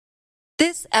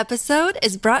This episode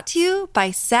is brought to you by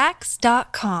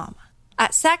Saks.com.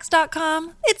 At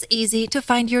Saks.com, it's easy to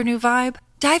find your new vibe.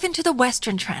 Dive into the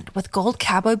Western trend with gold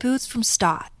cowboy boots from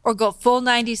Staud, or go full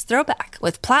 90s throwback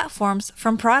with platforms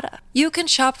from Prada. You can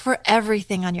shop for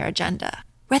everything on your agenda,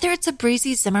 whether it's a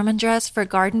breezy Zimmermann dress for a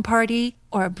garden party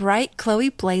or a bright Chloe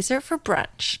blazer for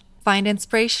brunch. Find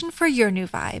inspiration for your new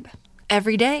vibe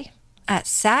every day at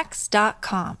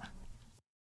Saks.com.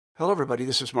 Hello, everybody.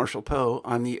 This is Marshall Poe.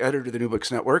 I'm the editor of the New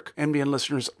Books Network. NBN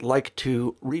listeners like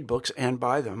to read books and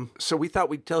buy them. So we thought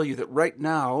we'd tell you that right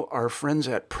now, our friends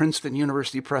at Princeton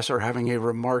University Press are having a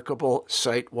remarkable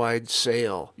site-wide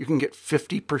sale. You can get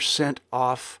 50%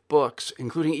 off books,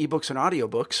 including ebooks and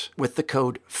audiobooks, with the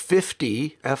code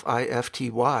 50,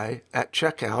 F-I-F-T-Y, at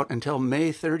checkout until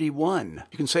May 31.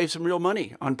 You can save some real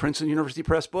money on Princeton University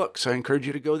Press books. I encourage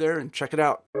you to go there and check it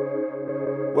out.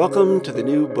 Welcome to the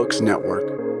New Books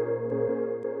Network.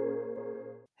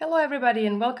 Hello everybody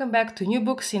and welcome back to New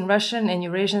Books in Russian and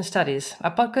Eurasian Studies, a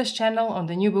podcast channel on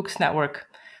the New Books Network.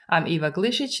 I'm Eva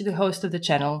Glisic, the host of the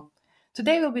channel.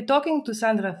 Today we'll be talking to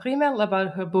Sandra Friemel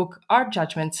about her book Art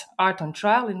Judgments, Art on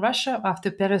Trial in Russia After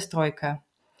Perestroika.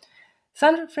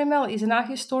 Sandra Friemel is an art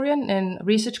historian and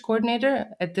research coordinator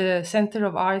at the Center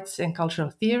of Arts and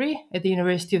Cultural Theory at the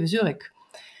University of Zurich.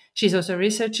 She's also a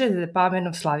researcher at the Department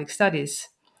of Slavic Studies.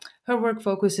 Her work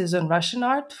focuses on Russian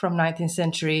art from 19th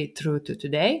century through to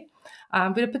today,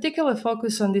 with a particular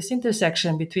focus on this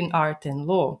intersection between art and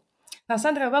law. Now,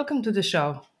 Sandra, welcome to the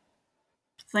show.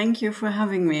 Thank you for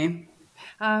having me.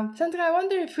 Sandra, I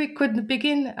wonder if we could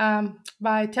begin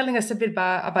by telling us a bit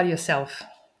about yourself.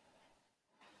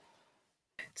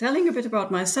 Telling a bit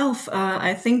about myself,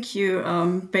 I think you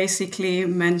basically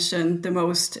mentioned the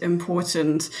most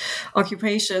important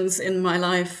occupations in my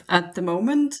life at the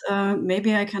moment.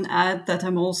 Maybe I can add that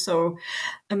I'm also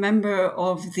a member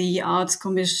of the Arts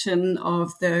Commission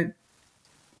of the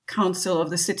Council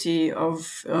of the City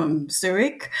of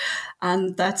Zurich.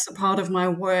 And that's a part of my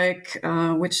work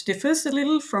which differs a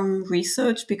little from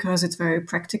research because it's very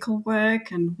practical work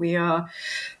and we are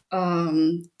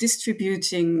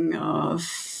distributing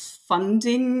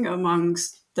funding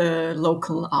amongst the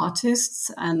local artists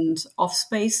and off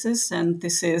spaces. And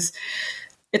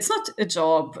it's not a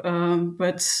job,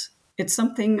 but it's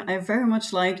something I very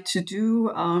much like to do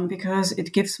because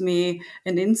it gives me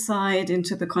an insight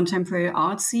into the contemporary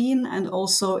art scene and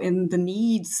also in the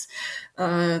needs,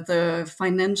 the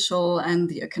financial and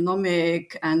the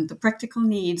economic and the practical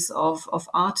needs of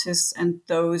artists and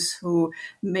those who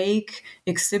make,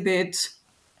 exhibit,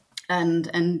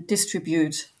 and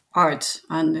distribute art.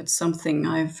 And it's something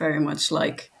I very much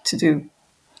like to do.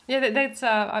 Yeah, that's.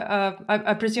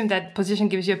 I presume that position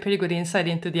gives you a pretty good insight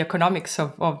into the economics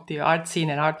of the art scene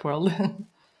and art world.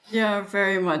 Yeah,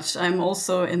 very much. I'm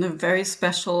also in a very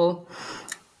special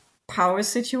power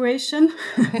situation,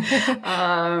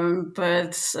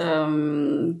 but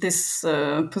this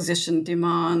position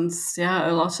demands,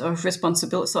 a lot of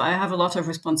responsibility. So I have a lot of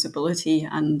responsibility,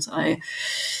 and I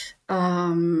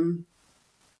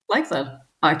like that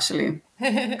actually.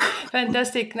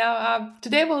 Fantastic. Now,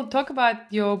 today we'll talk about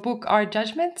your book, Art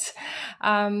Judgments,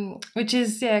 which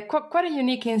is quite a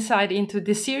unique insight into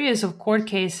the series of court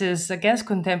cases against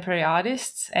contemporary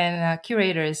artists and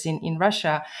curators in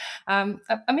Russia. I'm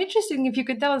interested if you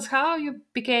could tell us how you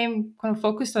became kind of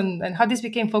focused on, and how this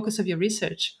became focus of your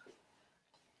research.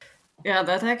 Yeah,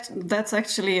 that's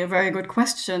actually a very good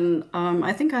question.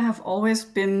 I think I have always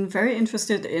been very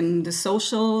interested in the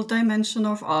social dimension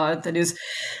of art, that is,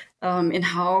 in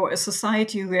how a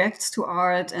society reacts to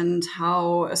art and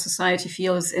how a society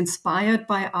feels inspired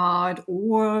by art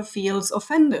or feels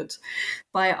offended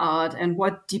by art, and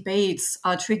what debates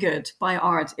are triggered by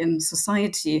art in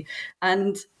society.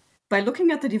 And by looking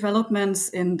at the developments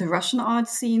in the Russian art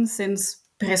scene since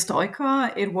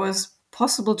Perestroika, it was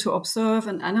possible to observe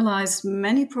and analyze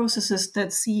many processes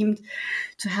that seemed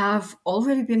to have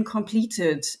already been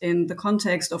completed in the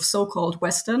context of so-called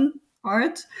Western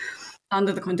art,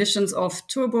 under the conditions of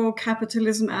turbo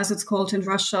capitalism, as it's called in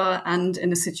Russia, and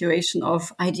in a situation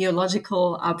of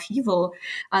ideological upheaval.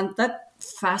 And that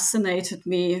fascinated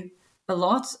me a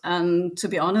lot. And to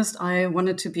be honest, I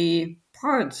wanted to be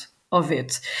part of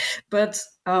it. But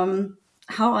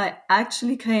how I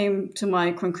actually came to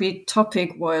my concrete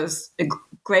topic was a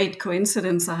great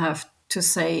coincidence, I have to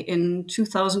say. In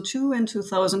 2002 and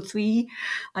 2003,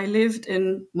 I lived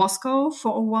in Moscow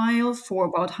for a while, for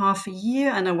about half a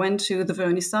year, and I went to the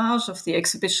vernissage of the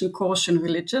exhibition Caution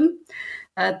Religion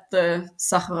at the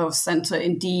Sakharov Center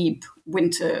in deep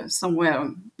winter, somewhere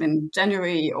in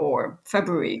January or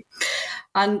February.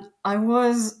 And I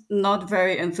was not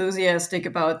very enthusiastic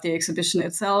about the exhibition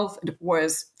itself. It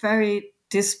was very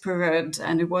disparate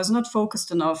and it was not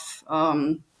focused enough.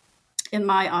 In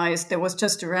my eyes, there was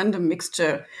just a random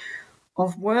mixture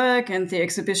of work, and the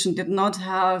exhibition did not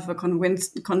have a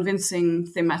convincing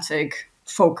thematic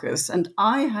focus. And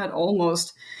I had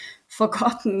almost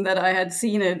forgotten that I had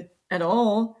seen it at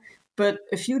all. But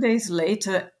a few days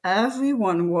later,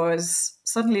 everyone was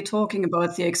suddenly talking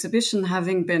about the exhibition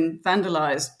having been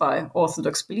vandalized by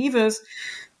Orthodox believers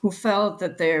who felt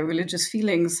that their religious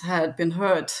feelings had been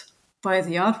hurt by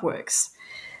the artworks.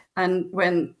 And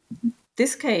when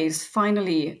this case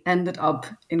finally ended up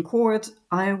in court,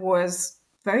 I was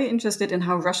very interested in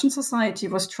how Russian society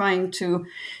was trying to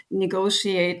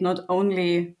negotiate not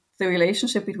only the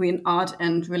relationship between art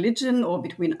and religion or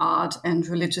between art and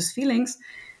religious feelings,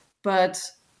 but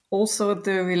also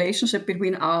the relationship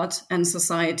between art and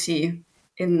society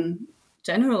in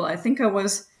general. I think I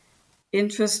was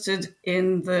interested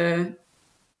in the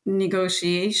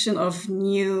negotiation of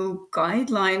new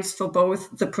guidelines for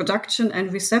both the production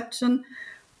and reception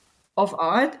of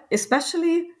art,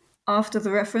 especially after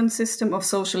the reference system of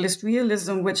socialist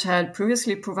realism, which had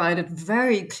previously provided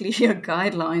very clear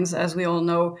guidelines, as we all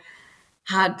know,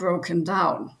 had broken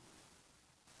down.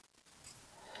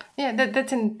 Yeah,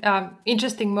 that's an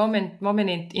interesting moment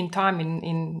in time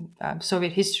in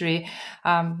Soviet history.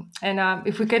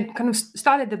 If we could kind of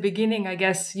start at the beginning, I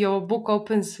guess your book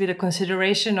opens with a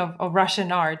consideration of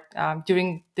Russian art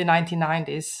during the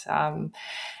 1990s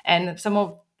and some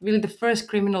of really the first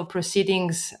criminal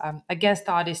proceedings against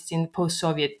artists in the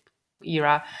post-Soviet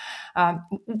era.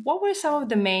 What were some of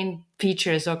the main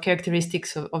features or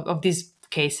characteristics of these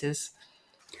cases?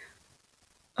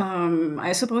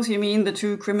 I suppose you mean the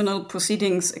two criminal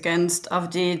proceedings against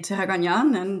Avdiy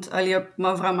Tiraganyan and Alyosha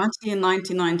Mavromaty in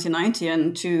 1990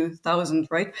 and 2000,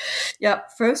 right? Yeah,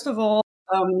 first of all,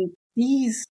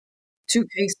 these two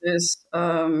cases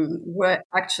were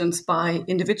actions by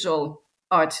individual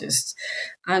artists.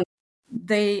 And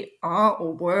they are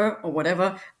or were or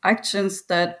whatever actions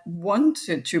that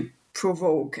wanted to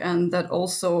provoke and that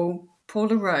also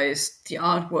polarized the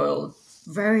art world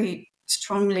very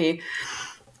strongly.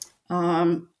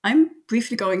 I'm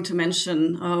briefly going to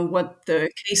mention what the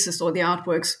cases or the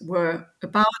artworks were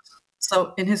about.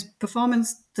 So, in his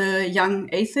performance, The Young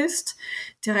Atheist,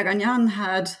 Tiraganyan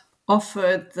had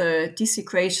offered the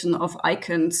desecration of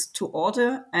icons to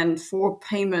order and for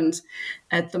payment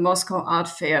at the Moscow Art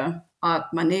Fair, Art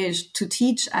Manege, to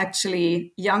teach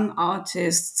actually young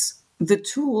artists the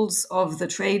tools of the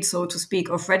trade, so to speak,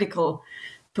 of radical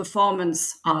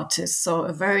performance artist, so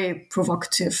a very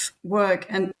provocative work.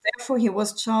 And therefore, he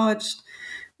was charged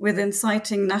with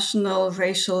inciting national,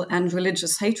 racial, and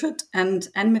religious hatred and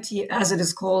enmity, as it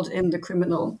is called in the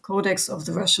Criminal Codex of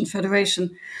the Russian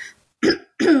Federation.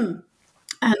 And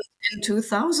in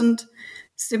 2000,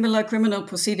 similar criminal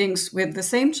proceedings with the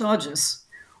same charges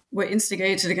were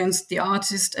instigated against the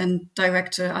artist and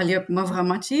director Alyosha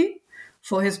Mavromaty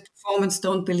for his performance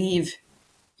Don't Believe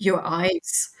Your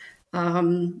Eyes,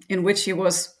 in which he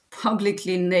was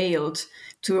publicly nailed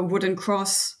to a wooden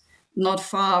cross not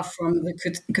far from the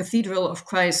Cathedral of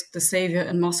Christ the Savior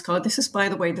in Moscow. This is, by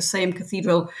the way, the same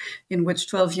cathedral in which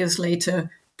 12 years later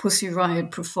Pussy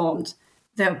Riot performed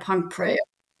their punk prayer.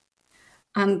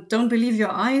 And Don't Believe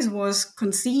Your Eyes was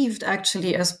conceived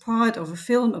actually as part of a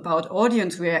film about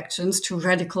audience reactions to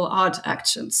radical art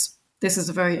actions. This is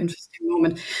a very interesting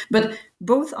moment. But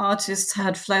both artists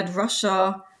had fled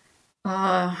Russia,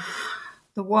 the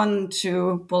one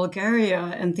to Bulgaria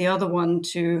and the other one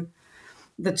to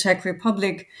the Czech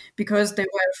Republic, because they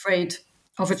were afraid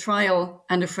of a trial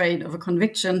and afraid of a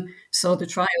conviction. So the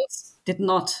trials did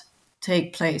not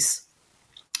take place.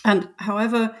 And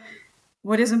however,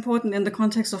 what is important in the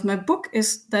context of my book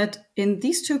is that in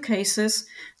these two cases,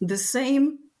 the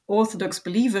same Orthodox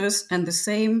believers and the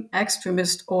same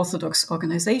extremist Orthodox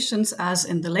organizations as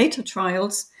in the later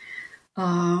trials,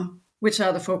 which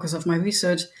are the focus of my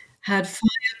research, had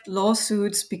filed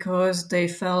lawsuits because they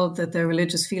felt that their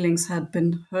religious feelings had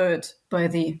been hurt by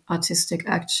the artistic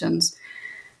actions.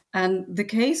 And the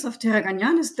case of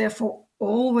Tiraganyan is therefore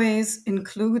always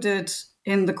included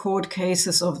in the court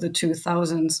cases of the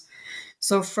 2000s.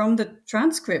 So from the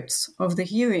transcripts of the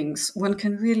hearings, one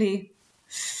can really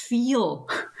feel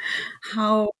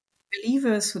how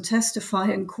believers who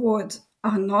testify in court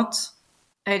are not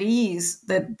at ease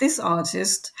that this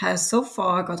artist has so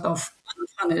far got off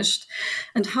unpunished,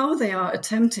 and how they are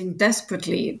attempting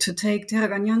desperately to take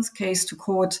Tiraganyan's case to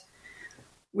court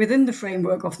within the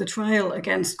framework of the trial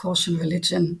against Kosher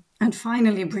religion and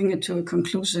finally bring it to a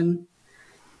conclusion.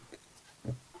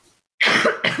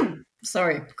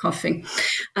 Sorry, coughing.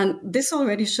 And this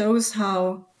already shows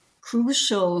how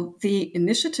crucial the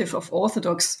initiative of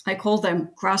Orthodox, I call them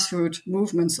grassroots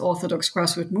movements, Orthodox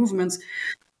grassroots movements,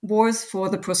 was for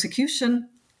the prosecution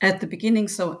at the beginning,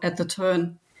 so at the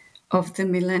turn of the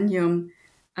millennium.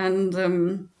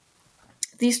 And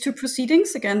these two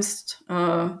proceedings against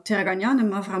Teraganyan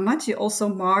and Mavramati also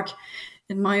mark,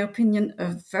 in my opinion,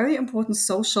 a very important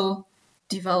social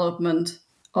development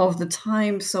of the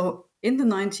time. So in the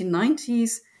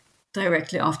 1990s,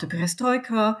 directly after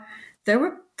Perestroika, there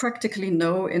were practically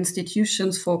no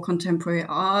institutions for contemporary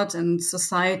art, and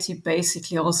society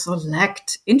basically also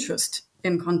lacked interest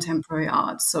in contemporary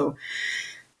art. So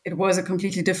it was a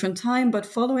completely different time, but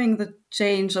following the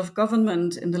change of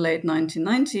government in the late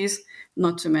 1990s,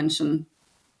 not to mention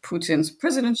Putin's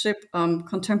presidentship,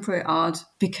 contemporary art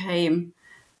became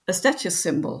a status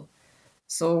symbol.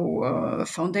 So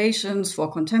foundations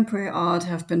for contemporary art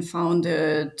have been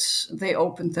founded. They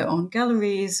opened their own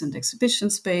galleries and exhibition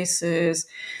spaces.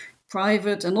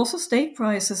 Private and also state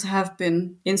prizes have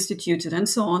been instituted, and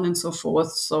so on and so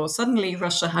forth. So suddenly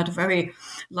Russia had a very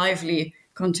lively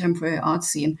contemporary art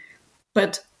scene.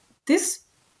 But this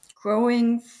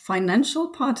growing financial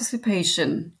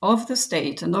participation of the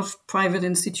state and of private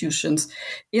institutions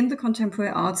in the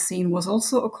contemporary art scene was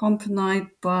also accompanied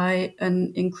by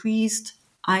an increased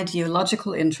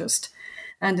ideological interest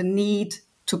and a need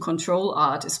to control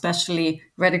art, especially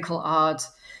radical art,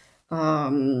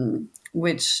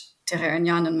 which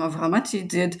Teraganyan and Mavramati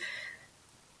did,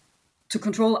 to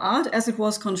control art as it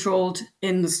was controlled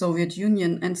in the Soviet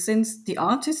Union. And since the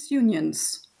artists'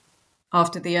 unions,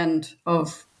 after the end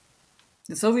of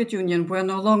the Soviet Union, were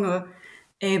no longer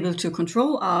able to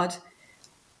control art,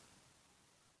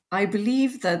 I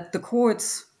believe that the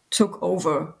courts took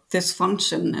over this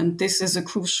function. And this is a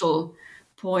crucial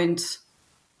point,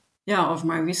 of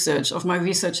my research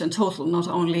in total, not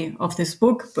only of this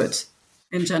book, but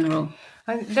in general.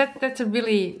 And that's a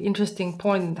really interesting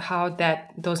point, how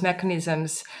those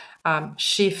mechanisms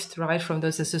shift, right, from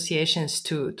those associations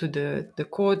to the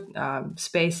court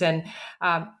space, and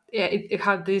it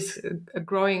had this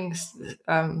growing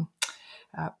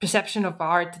perception of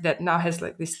art that now has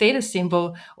like this status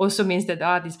symbol also means that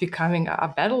art is becoming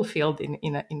a battlefield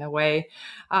in a way.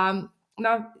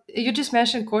 Now, you just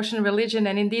mentioned Caution Religion,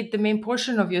 and indeed the main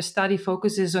portion of your study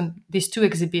focuses on these two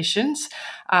exhibitions,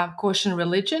 Caution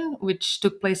Religion, which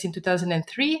took place in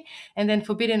 2003, and then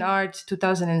Forbidden Art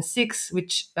 2006,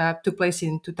 which took place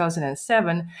in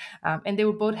 2007. And they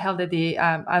were both held at the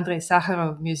Andrei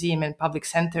Sakharov Museum and Public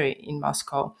Center in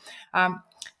Moscow.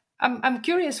 I'm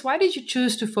curious, why did you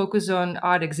choose to focus on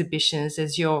art exhibitions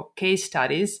as your case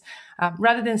studies,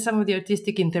 rather than some of the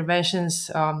artistic interventions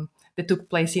that took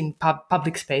place in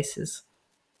public spaces?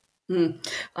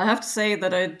 I have to say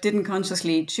that I didn't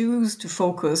consciously choose to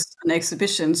focus on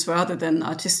exhibitions rather than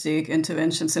artistic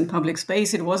interventions in public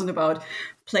space. It wasn't about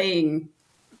playing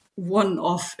one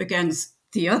off against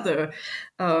the other.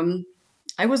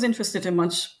 I was interested in a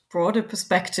much broader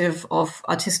perspective of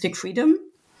artistic freedom.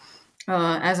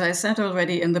 As I said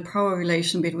already, in the power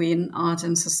relation between art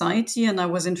and society, and I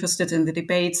was interested in the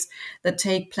debates that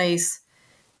take place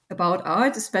about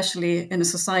art, especially in a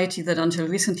society that until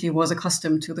recently was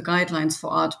accustomed to the guidelines for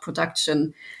art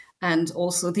production, and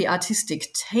also the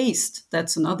artistic taste.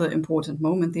 That's another important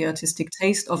moment, the artistic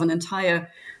taste of an entire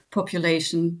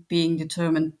population being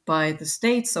determined by the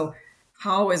state. So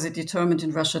how is it determined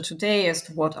in Russia today as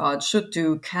to what art should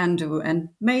do, can do, and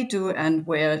may do, and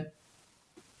where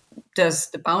does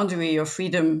the boundary or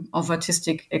freedom of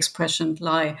artistic expression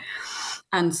lie,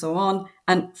 and so on.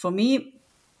 And for me,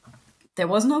 there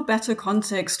was no better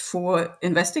context for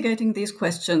investigating these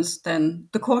questions than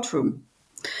the courtroom,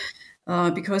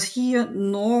 because here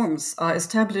norms are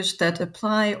established that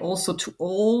apply also to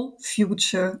all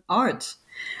future art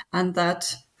and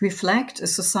that reflect a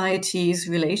society's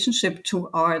relationship to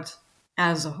art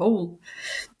as a whole.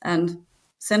 And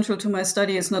central to my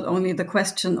study is not only the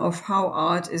question of how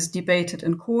art is debated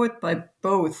in court by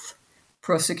both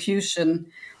prosecution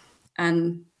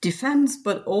and defense,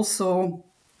 but also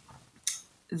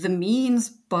the means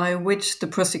by which the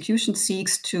prosecution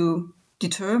seeks to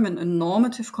determine a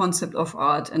normative concept of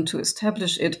art and to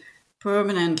establish it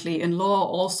permanently in law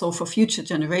also for future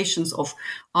generations of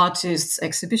artists,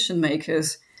 exhibition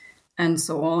makers, and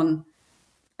so on.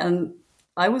 And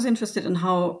I was interested in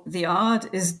how the art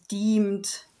is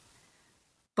deemed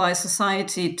by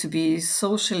society to be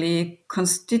socially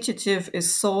constitutive,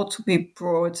 is sought to be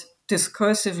brought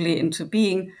discursively into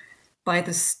being by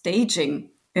the staging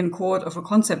in court of a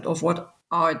concept of what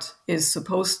art is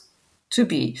supposed to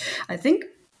be. I think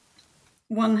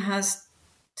one has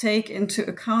take into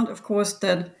account, of course,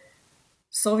 that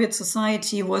Soviet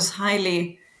society was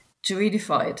highly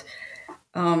juridified,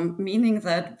 meaning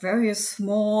that various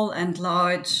small and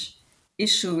large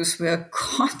issues were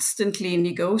constantly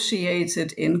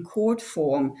negotiated in court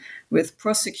form with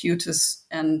prosecutors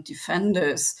and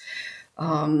defenders.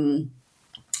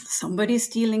 Somebody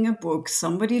stealing a book,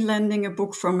 somebody lending a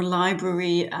book from a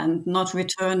library and not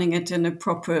returning it in a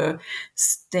proper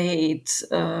state.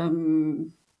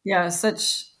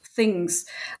 Such things.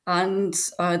 And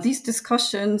these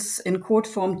discussions in court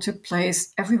form took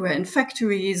place everywhere, in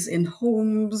factories, in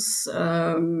homes,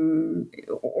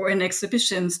 or in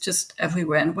exhibitions, just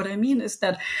everywhere. And what I mean is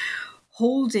that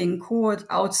holding court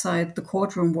outside the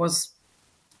courtroom was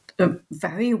a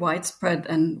very widespread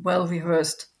and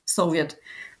well-rehearsed Soviet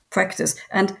practice.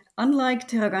 And unlike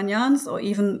Tiraganyan's or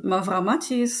even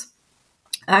Mavramati's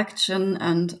action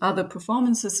and other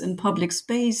performances in public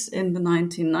space in the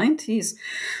 1990s,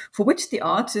 for which the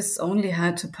artists only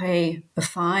had to pay a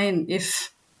fine,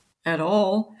 if at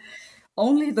all,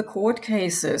 only the court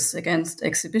cases against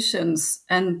exhibitions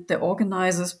and the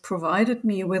organizers provided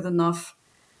me with enough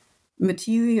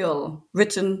material,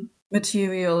 written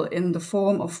material in the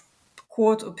form of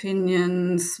court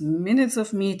opinions, minutes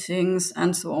of meetings,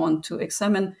 and so on, to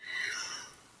examine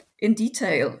in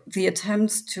detail the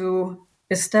attempts to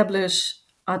establish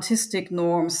artistic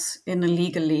norms in a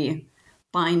legally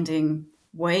binding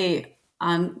way.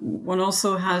 And one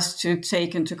also has to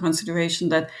take into consideration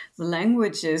that the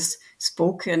languages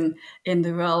spoken in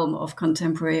the realm of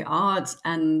contemporary art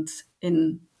and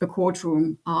in the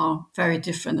courtroom are very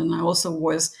different. And I also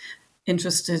was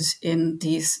interested in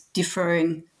these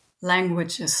differing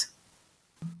languages.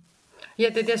 Yeah,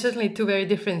 they're certainly two very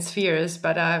different spheres,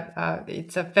 but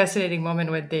it's a fascinating moment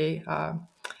when they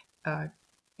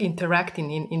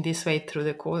interacting in this way through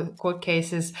the court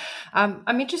cases.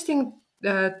 I'm interested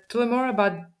to learn more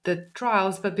about the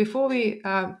trials, but before we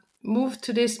move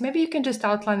to this, maybe you can just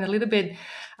outline a little bit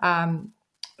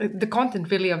the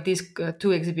content really of these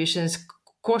two exhibitions,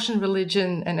 Caution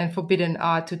Religion and Forbidden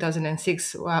Art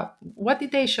 2006. What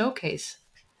did they showcase?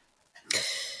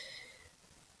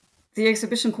 The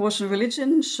exhibition Caution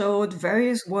Religion showed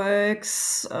various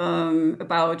works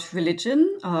about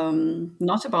religion,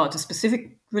 not about a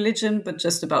specific religion, but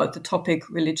just about the topic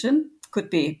religion. Could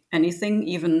be anything,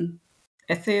 even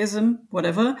atheism,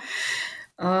 whatever,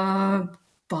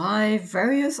 by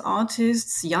various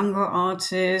artists, younger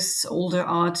artists, older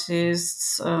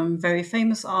artists, very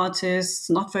famous artists,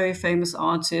 not very famous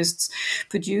artists,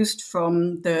 produced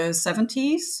from the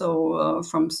 70s, so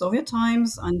from Soviet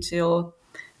times until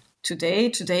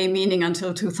today meaning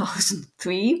until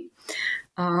 2003.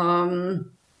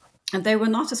 And they were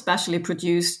not especially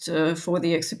produced for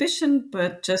the exhibition,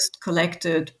 but just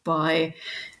collected by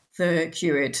the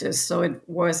curators. So it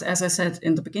was, as I said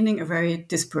in the beginning, a very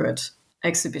disparate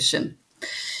exhibition.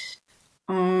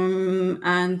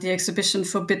 And the exhibition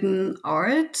Forbidden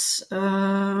Art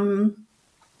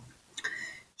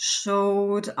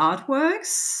showed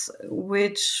artworks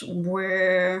which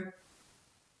were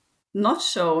not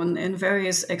shown in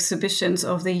various exhibitions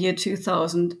of the year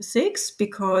 2006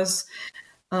 because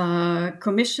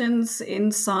commissions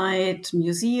inside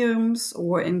museums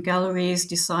or in galleries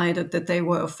decided that they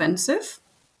were offensive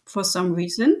for some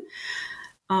reason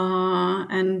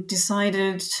and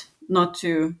decided not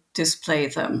to display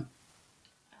them.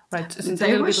 Right, so it's a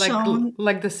little bit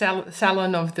like the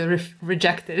salon of the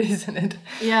rejected, isn't it?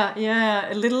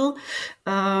 Yeah, a little.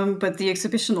 But the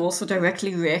exhibition also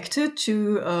directly reacted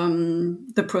to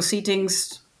the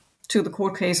proceedings to the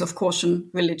court case of Caution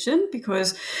Religion,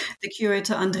 because the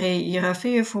curator Andrei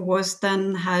Yerafeev, who was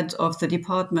then head of the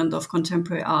Department of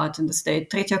Contemporary Art in the State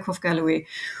Tretyakov Gallery,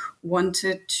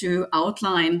 wanted to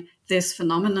outline this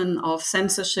phenomenon of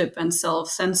censorship and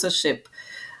self-censorship,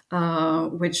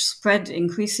 which spread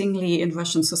increasingly in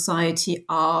Russian society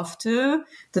after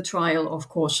the trial of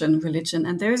Caution Religion.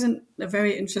 And there is a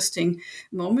very interesting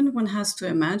moment. One has to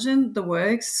imagine the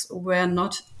works were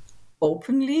not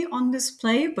openly on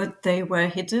display, but they were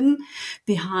hidden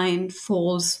behind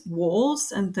false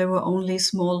walls, and there were only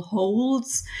small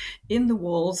holes in the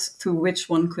walls through which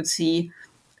one could see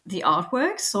the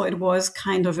artwork. So it was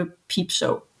kind of a peep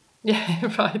show.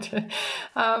 Yeah, right.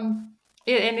 And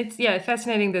it's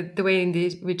fascinating the way in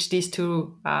which these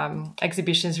two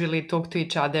exhibitions really talk to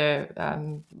each other,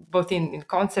 both in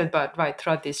concept, but right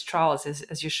throughout these trials,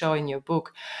 as you show in your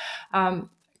book. Can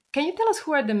you tell us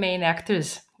who are the main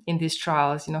actors in these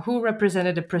trials? You know, who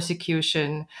represented the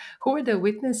prosecution? Who were the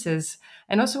witnesses?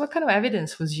 And also, what kind of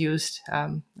evidence was used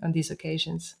on these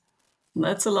occasions?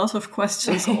 That's a lot of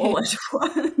questions all at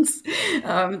once.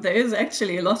 There is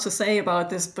actually a lot to say about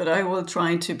this, but I will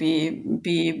try to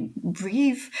be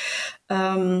brief.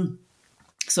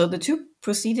 So the two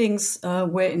proceedings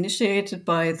were initiated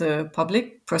by the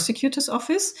public prosecutor's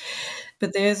office,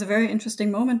 but there's a very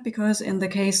interesting moment because in the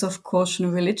case of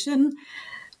Koshin religion,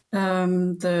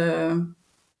 the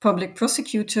public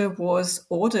prosecutor was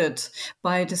ordered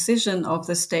by a decision of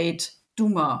the state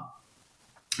Duma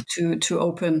to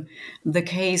open the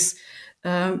case.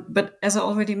 But as I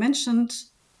already mentioned,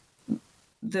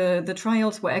 the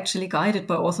trials were actually guided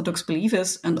by Orthodox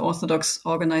believers and Orthodox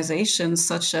organizations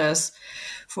such as,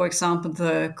 for example,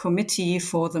 the Committee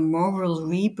for the Moral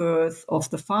Rebirth of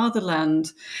the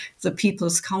Fatherland, the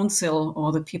People's Council,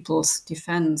 or the People's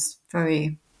Defense.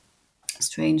 Very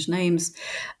strange names.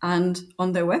 And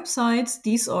on their websites,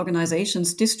 these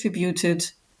organizations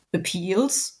distributed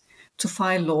appeals to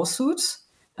file lawsuits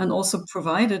and also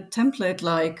provided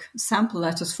template-like sample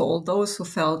letters for all those who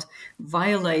felt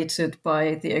violated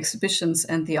by the exhibitions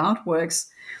and the artworks.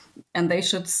 And they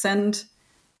should send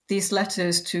these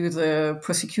letters to the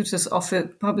prosecutor's office,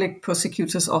 public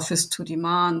prosecutor's office, to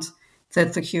demand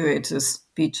that the curators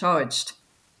be charged.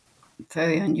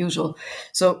 Very unusual.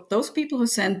 So those people who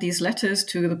sent these letters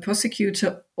to the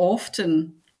prosecutor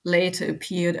often later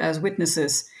appeared as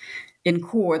witnesses in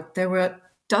court. There were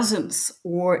dozens,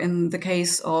 or in the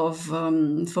case of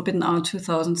Forbidden Art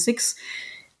 2006,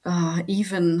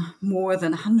 even more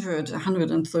than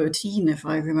 113, if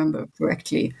I remember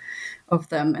correctly, of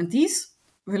them. And these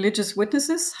religious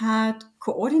witnesses had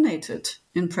coordinated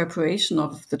in preparation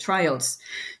of the trials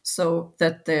so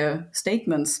that their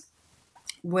statements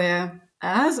were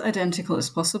as identical as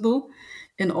possible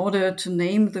in order to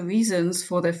name the reasons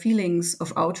for their feelings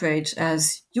of outrage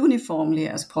as uniformly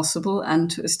as possible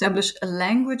and to establish a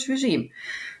language regime,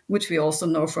 which we also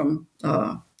know from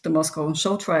the Moscow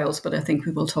show trials, but I think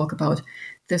we will talk about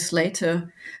this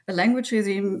later. A language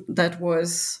regime that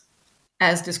was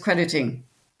as discrediting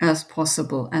as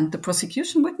possible. And the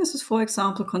prosecution witnesses, for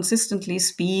example, consistently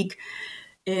speak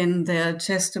in their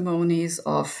testimonies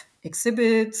of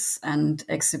exhibits and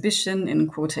exhibition in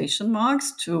quotation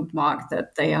marks to mark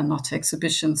that they are not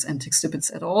exhibitions and exhibits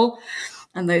at all.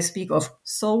 And they speak of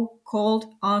so-called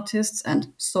artists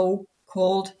and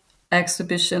so-called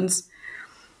exhibitions.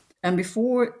 And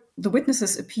before the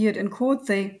witnesses appeared in court,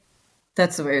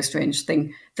 that's a very strange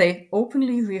thing, they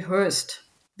openly rehearsed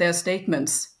their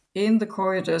statements in the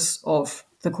corridors of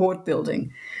the court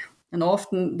building. And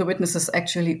often the witnesses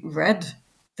actually read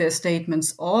their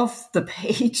statements off the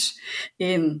page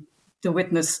in the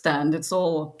witness stand. It's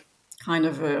all kind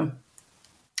of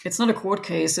it's not a court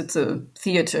case, it's a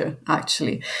theater,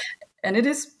 actually. And it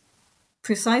is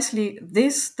precisely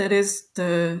this that is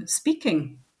the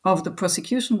speaking of the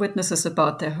prosecution witnesses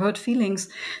about their hurt feelings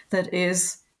that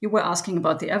is, you were asking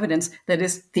about the evidence, that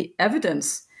is the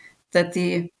evidence that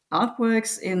the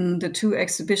artworks in the two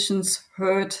exhibitions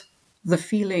hurt the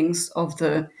feelings of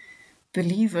the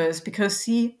believers, because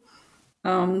see,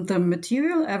 the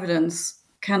material evidence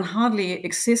can hardly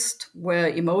exist where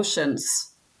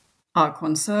emotions are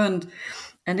concerned.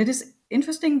 And it is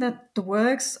interesting that the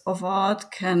works of art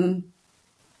can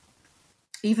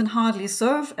even hardly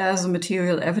serve as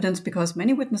material evidence because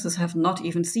many witnesses have not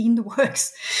even seen the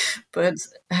works, but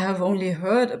have only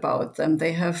heard about them.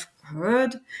 They have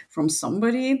heard from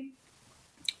somebody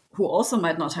who also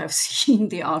might not have seen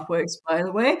the artworks, by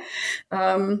the way,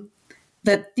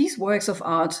 that these works of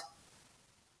art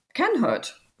can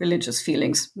hurt religious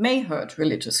feelings, may hurt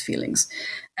religious feelings.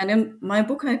 And in my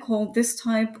book, I call this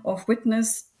type of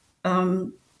witness,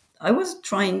 I was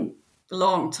trying a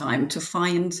long time to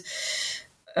find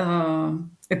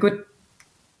a good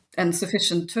and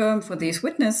sufficient term for these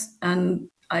witness. And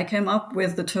I came up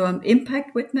with the term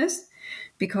impact witness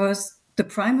because the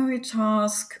primary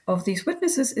task of these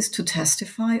witnesses is to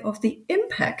testify of the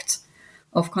impact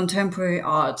of contemporary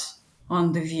art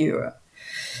on the viewer.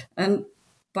 And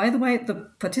by the way, the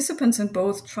participants in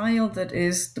both trial, that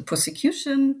is the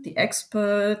prosecution, the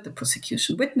expert, the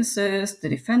prosecution witnesses, the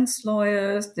defense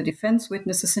lawyers, the defense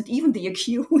witnesses, and even the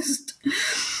accused,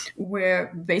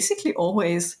 were basically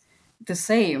always the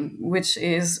same, which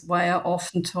is why I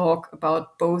often talk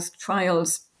about both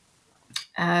trials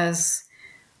as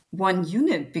one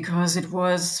unit, because it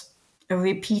was a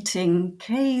repeating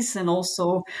case. And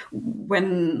also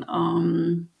when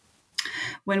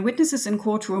witnesses in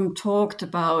courtroom talked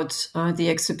about the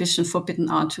exhibition Forbidden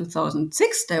Art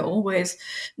 2006, they always,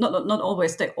 not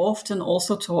always, they often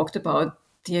also talked about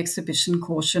the exhibition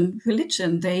Koshin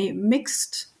Religion. They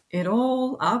mixed it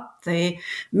all up. They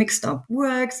mixed up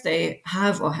works they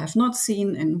have or have not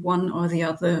seen in one or the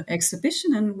other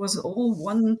exhibition, and it was all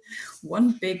one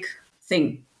big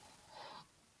thing.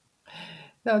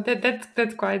 No,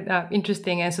 that's quite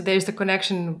interesting. And so there's the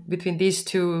connection between these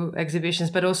two exhibitions,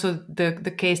 but also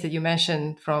the case that you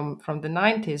mentioned from the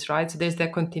 90s, right? So there's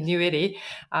that continuity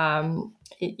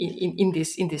in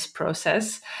this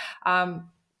process.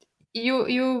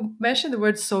 You mentioned the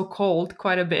word so-called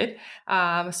quite a bit,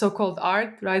 so-called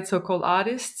art, right? So-called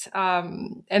artists,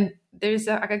 and there's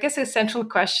I guess a central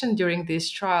question during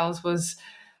these trials was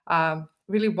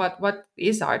really what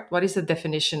is art? What is the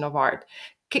definition of art?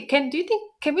 Can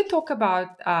we talk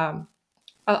about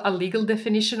a legal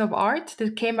definition of art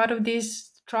that came out of these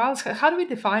trials? How do we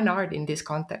define art in this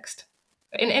context,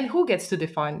 and who gets to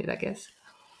define it? I guess.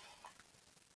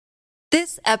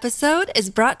 This episode is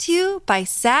brought to you by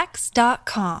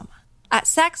Saks.com. At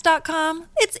Saks.com,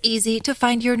 it's easy to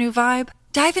find your new vibe.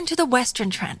 Dive into the Western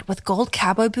trend with gold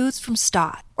cowboy boots from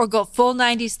Stott, or go full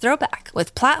 90s throwback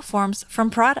with platforms from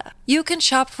Prada. You can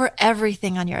shop for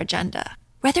everything on your agenda,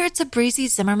 whether it's a breezy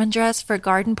Zimmermann dress for a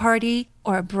garden party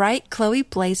or a bright Chloe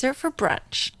blazer for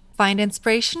brunch. Find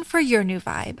inspiration for your new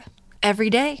vibe every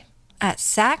day at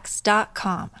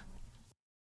Saks.com.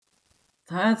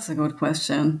 That's a good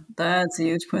question. That's a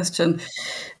huge question.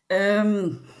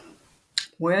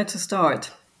 Where to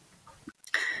start?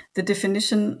 The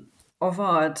definition of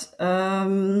art. I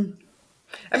mean,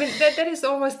 that is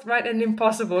almost right an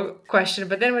impossible question.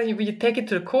 But then when you take it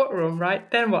to the courtroom,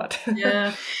 right? Then what?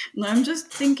 Yeah, no, I'm just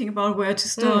thinking about where to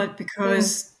start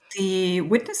because the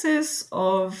witnesses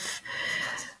of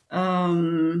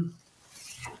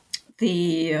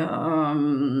the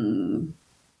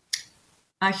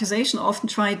accusation often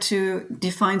try to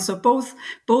define, so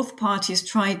both parties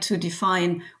try to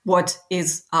define what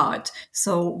is art.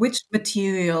 So which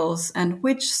materials and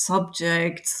which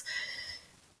subjects,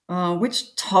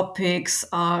 which topics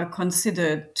are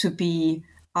considered to be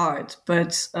art.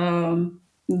 But the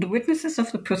witnesses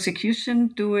of the prosecution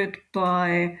do it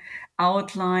by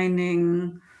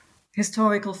outlining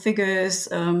historical figures.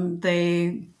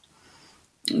 They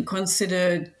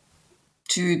consider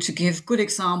to give good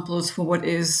examples for what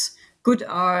is good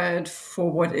art,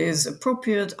 for what is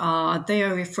appropriate art. They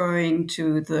are referring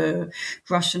to the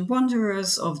Russian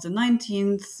wanderers of the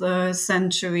 19th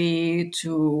century,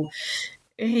 to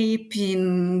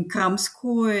Repin,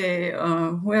 Kramskoy,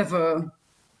 whoever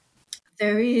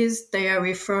there is. They are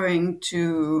referring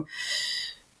to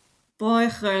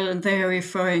Bruegel, they are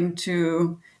referring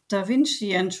to Da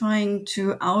Vinci, and trying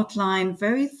to outline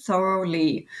very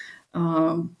thoroughly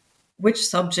which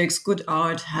subjects good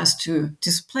art has to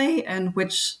display and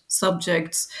which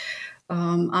subjects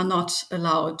are not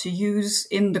allowed to use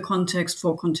in the context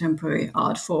for contemporary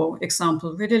art. For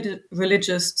example,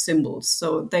 religious symbols.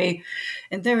 So they,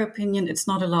 in their opinion, it's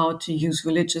not allowed to use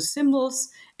religious symbols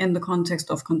in the context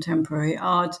of contemporary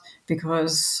art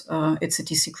because it's a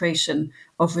desecration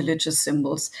of religious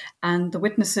symbols. And the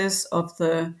witnesses of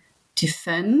the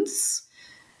defense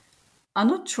are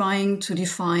not trying to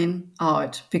define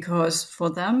art because for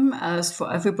them, as for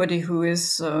everybody who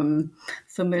is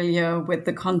familiar with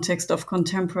the context of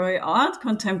contemporary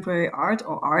art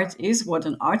or art is what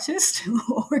an artist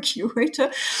or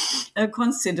curator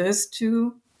considers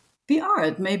to be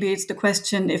art. Maybe it's the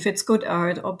question if it's good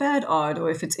art or bad art,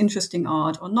 or if it's interesting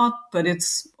art or not, but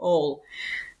it's all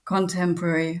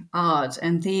contemporary art.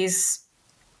 And these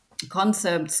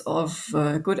concepts of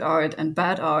good art and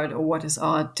bad art, or what is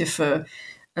art, differ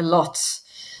a lot.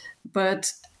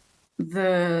 But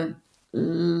the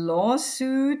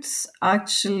lawsuits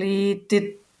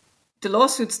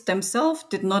themselves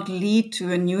did not lead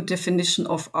to a new definition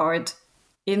of art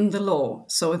in the law.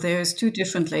 So there's two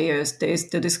different layers. There's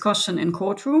the discussion in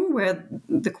courtroom where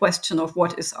the question of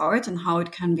what is art and how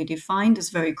it can be defined is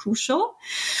very crucial,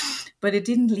 but it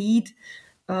didn't lead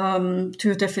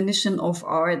to a definition of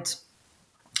art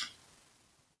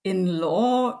in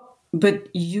law. But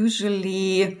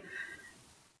usually,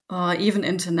 even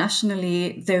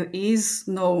internationally, there is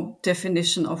no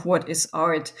definition of what is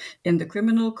art in the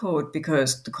criminal code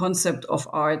because the concept of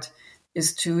art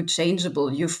is too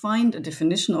changeable. You find a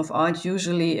definition of art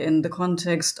usually in the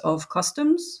context of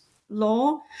customs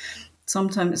law.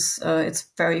 Sometimes it's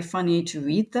very funny to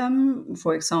read them.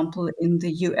 For example, in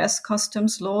the US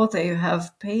customs law, they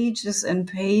have pages and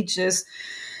pages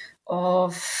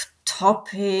of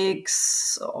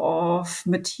topics, of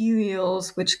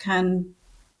materials which can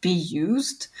be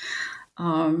used,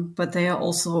 but they are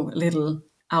also a little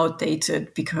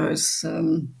outdated because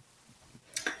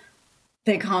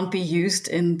they can't be used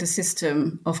in the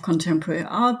system of contemporary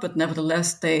art, but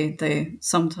nevertheless they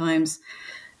sometimes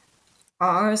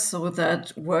are, so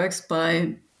that works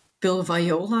by Bill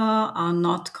Viola are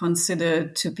not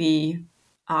considered to be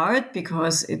art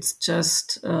because it's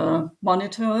just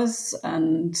monitors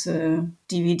and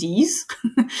DVDs,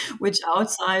 which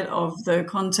outside of the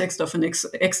context of an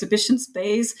exhibition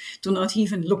space do not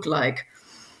even look like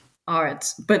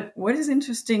art. But what is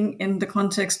interesting in the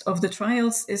context of the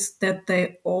trials is that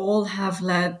they all have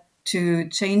led to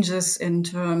changes in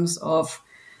terms of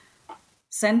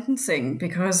sentencing,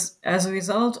 because as a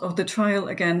result of the trial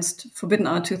against Forbidden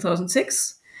Art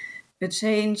 2006, a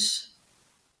change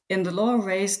in the law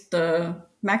raised the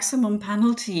maximum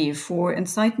penalty for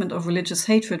incitement of religious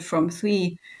hatred from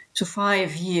 3 to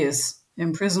 5 years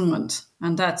imprisonment.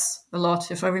 And that's a lot.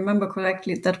 If I remember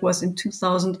correctly, that was in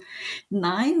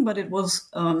 2009, but it was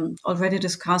already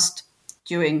discussed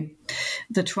during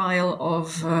the trial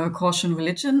of Caution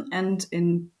Religion, and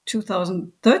in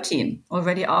 2013,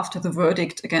 already after the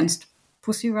verdict against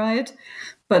Pussy Riot,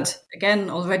 but again,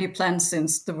 already planned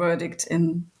since the verdict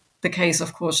in the case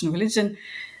of Caution Religion.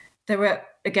 There were,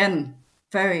 again,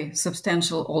 very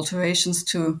substantial alterations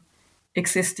to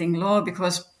existing law,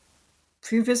 because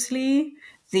previously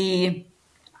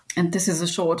and this is a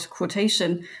short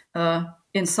quotation,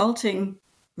 insulting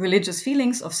religious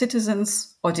feelings of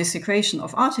citizens or desecration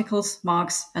of articles,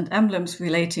 marks, and emblems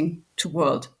relating to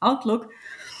world outlook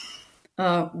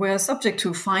were subject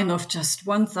to a fine of just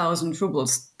 1,000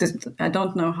 rubles. I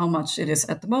don't know how much it is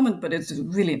at the moment, but it's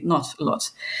really not a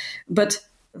lot. But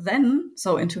then,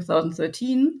 so in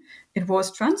 2013, it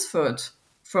was transferred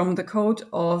from the Code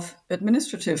of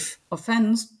Administrative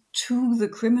Offense to the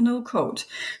Criminal Code,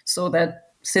 so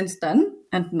that since then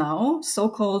and now,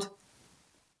 so-called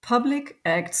public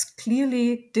acts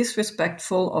clearly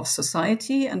disrespectful of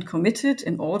society and committed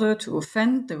in order to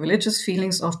offend the religious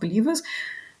feelings of believers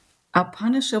are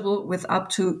punishable with up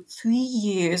to 3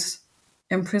 years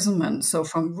imprisonment. So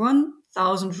from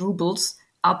 1,000 rubles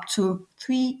up to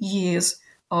 3 years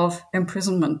of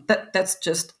imprisonment. That's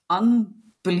just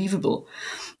unbelievable.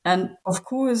 And of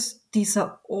course, these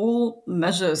are all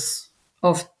measures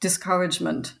of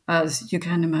discouragement, as you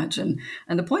can imagine.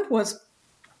 And the point was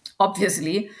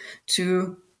obviously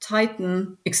to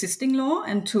tighten existing law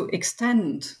and to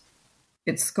extend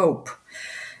its scope.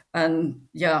 And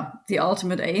the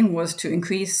ultimate aim was to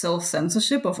increase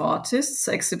self-censorship of artists,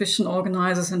 exhibition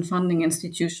organizers, and funding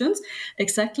institutions.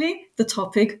 Exactly the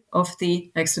topic of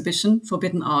the exhibition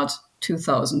Forbidden Art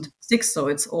 2006. So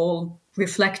it's all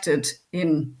reflected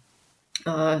in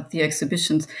the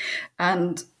exhibitions.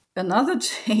 And another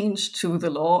change to the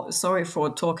law, sorry for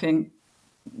talking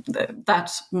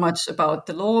that much about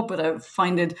the law, but I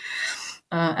find it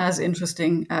as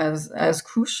interesting as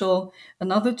crucial.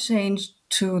 Another change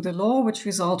to the law, which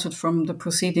resulted from the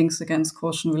proceedings against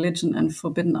Caution Religion and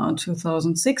Forbidden Art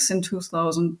 2006 in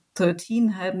 2013,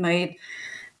 had made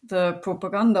the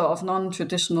propaganda of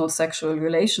non-traditional sexual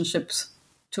relationships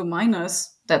to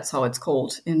minors, that's how it's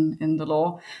called in the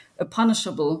law, a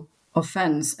punishable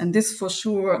offense. And this for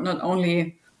sure not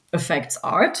only affects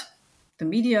art, the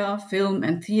media, film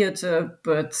and theater,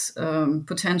 but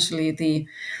potentially the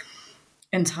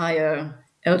entire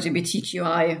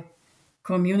LGBTQI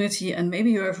community. And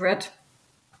maybe you have read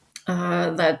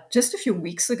that just a few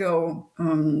weeks ago,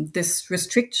 this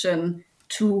restriction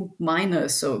to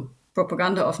minors, so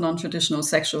propaganda of non-traditional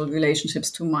sexual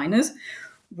relationships to minors,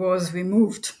 was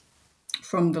removed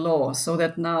from the law, so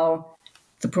that now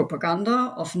the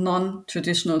propaganda of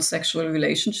non-traditional sexual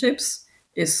relationships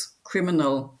is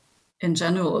criminal in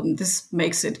general. And this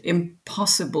makes it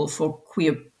impossible for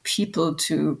queer people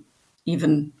to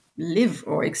even live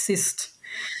or exist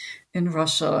in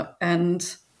Russia.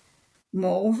 And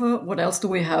moreover, what else do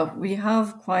we have? We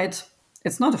have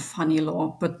it's not a funny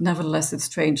law, but nevertheless it's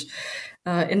strange.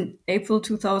 In April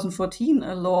 2014,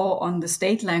 a law on the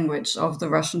state language of the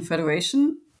Russian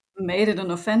Federation made it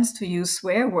an offense to use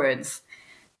swear words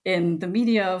in the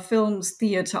media, films,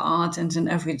 theater, art, and in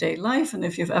everyday life. And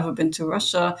if you've ever been to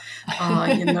Russia,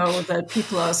 you know that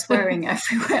people are swearing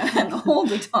everywhere and all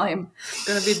the time. It's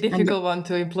going to be a difficult one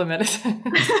to implement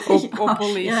it. or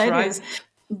police, right? It is.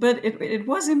 But it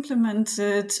was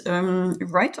implemented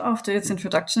right after its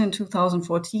introduction in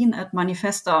 2014 at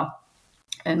Manifesta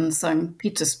in St.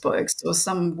 Petersburg. So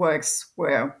some works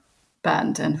were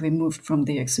banned and removed from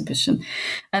the exhibition.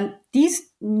 And these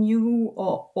new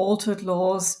or altered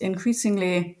laws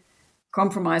increasingly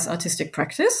compromise artistic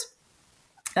practice,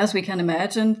 as we can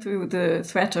imagine, through the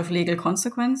threat of legal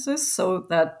consequences, so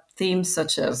that themes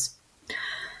such as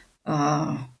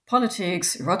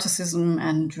politics, eroticism,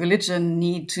 and religion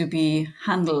need to be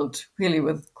handled really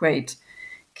with great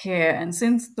care. And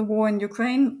since the war in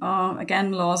Ukraine,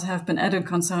 again, laws have been added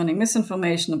concerning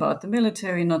misinformation about the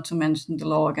military, not to mention the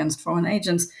law against foreign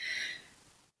agents,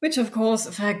 which of course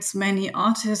affects many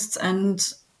artists. And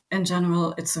in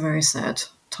general, it's a very sad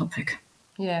topic.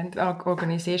 Yeah, and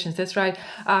organizations. That's right.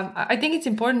 I think it's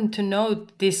important to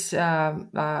note this, kind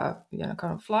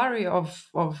of flurry of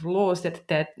laws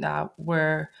that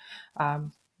were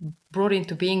brought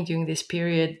into being during this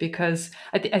period, because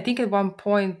I think at one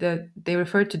point they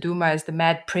referred to Duma as the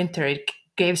mad printer. It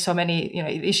gave so many,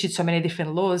 it issued so many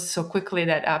different laws so quickly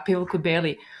that people could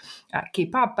barely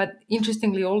keep up. But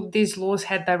interestingly, all these laws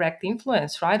had direct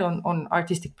influence, right, on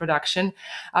artistic production,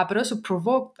 but also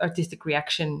provoked artistic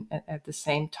reaction at the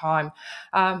same time.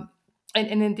 And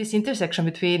then this intersection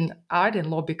between art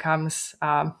and law becomes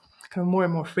kind of more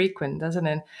and more frequent, doesn't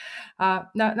it?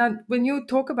 Now, when you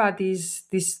talk about these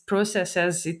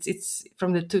processes, it's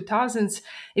from the 2000s.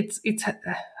 It's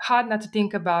hard not to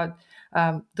think about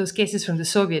those cases from the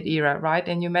Soviet era, right?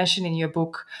 And you mentioned in your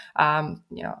book,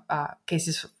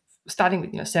 cases starting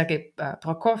with Sergei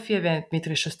Prokofiev and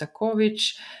Dmitry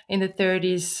Shostakovich in the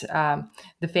 30s,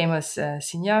 the famous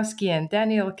Sinyavsky and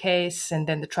Daniel case, and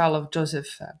then the trial of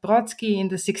Joseph Brodsky in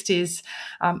the 60s.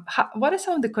 What are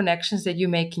some of the connections that you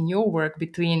make in your work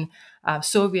between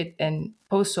Soviet and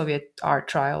post-Soviet art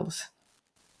trials?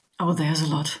 Oh, there's a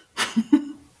lot.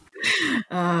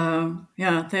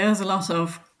 There's a lot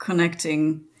of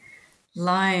connecting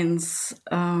lines.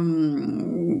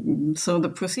 So the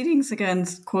proceedings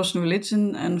against Kosher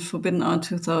Religion and Forbidden Art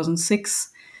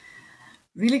 2006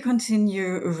 really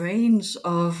continue a range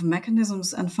of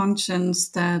mechanisms and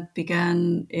functions that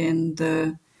began in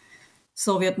the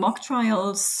Soviet mock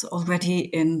trials already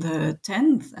in the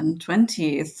 10th and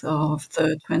 20th of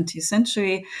the 20th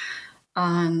century,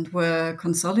 and were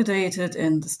consolidated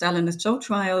in the Stalinist show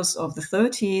trials of the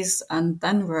 30s, and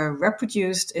then were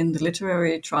reproduced in the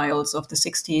literary trials of the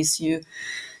 60s you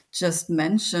just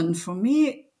mentioned. For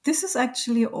me, this is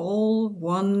actually all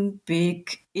one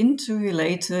big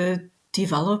interrelated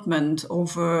development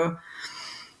over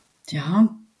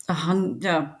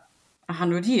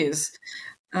 100 years.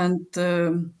 And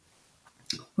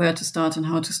where to start and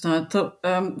how to start. So,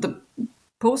 the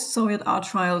post-Soviet art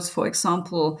trials, for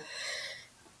example,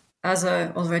 as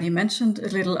I already mentioned a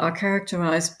little, are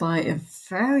characterized by a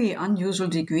very unusual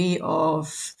degree of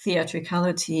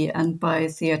theatricality. And by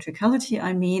theatricality,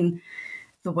 I mean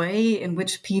the way in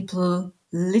which people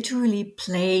literally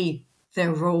play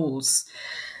their roles.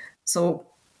 So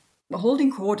holding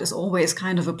court is always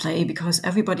kind of a play because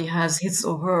everybody has his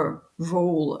or her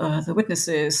role, the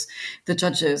witnesses, the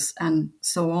judges, and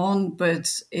so on.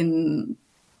 But in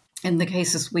the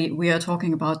cases we are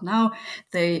talking about now,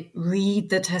 they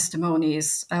read the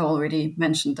testimonies. I already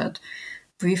mentioned that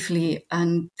briefly.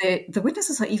 And the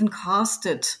witnesses are even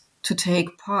casted to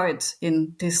take part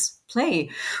in this play,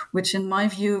 which in my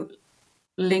view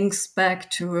links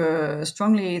back to a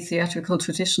strongly theatrical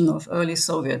tradition of early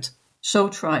Soviet show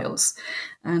trials.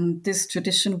 And this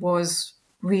tradition was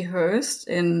rehearsed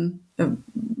in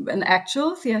an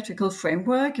actual theatrical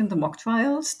framework in the mock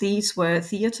trials. These were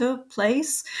theater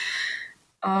plays,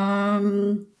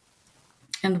 and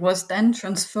was then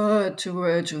transferred to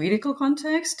a juridical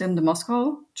context in the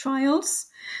Moscow trials.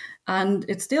 And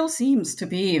it still seems to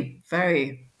be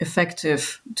very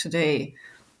effective today.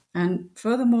 And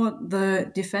furthermore, the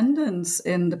defendants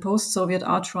in the post-Soviet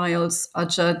art trials are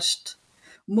judged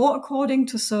more according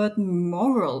to certain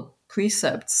moral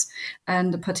precepts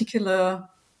and a particular,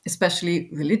 especially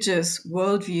religious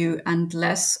worldview, and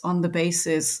less on the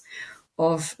basis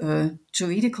of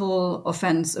juridical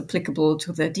offense applicable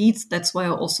to their deeds. That's why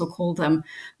I also call them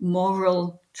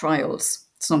moral trials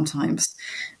sometimes.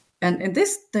 And in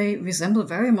this, they resemble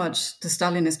very much the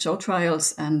Stalinist show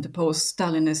trials and the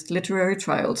post-Stalinist literary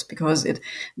trials, because it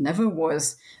never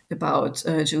was about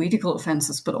juridical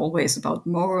offenses, but always about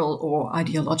moral or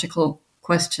ideological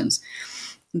questions.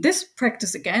 This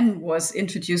practice, again, was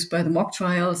introduced by the mock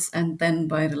trials and then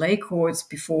by the lay courts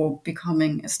before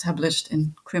becoming established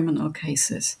in criminal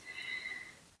cases.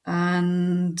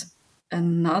 And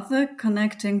another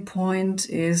connecting point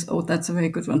is, that's a very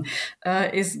good one,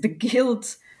 is the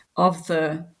guilt of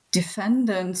the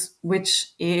defendants,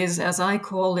 which is, as I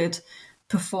call it,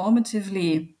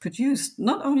 performatively produced,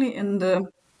 not only in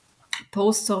the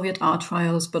post-Soviet art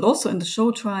trials, but also in the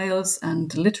show trials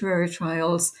and the literary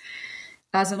trials.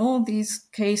 As in all these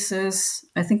cases,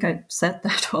 I think I said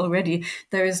that already,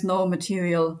 there is no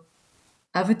material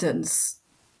evidence.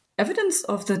 Evidence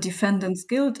of the defendant's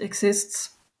guilt exists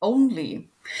only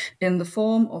in the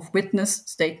form of witness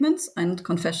statements and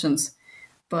confessions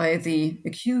by the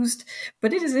accused.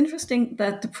 But it is interesting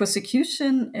that the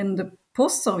prosecution in the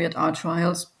post-Soviet art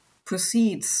trials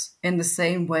proceeds in the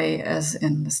same way as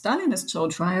in the Stalinist show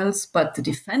trials, but the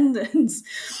defendants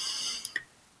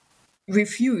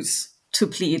refuse to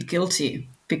plead guilty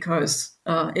because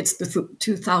it's the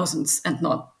 2000s and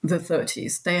not the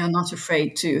 30s. They are not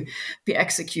afraid to be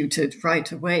executed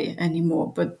right away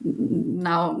anymore. But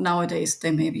nowadays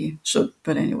they maybe should.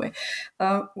 But anyway,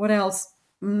 what else?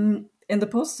 In the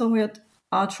post-Soviet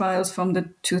art trials from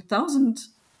the 2000,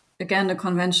 again, a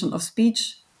convention of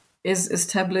speech is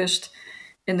established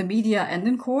in the media and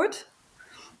in court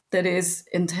that is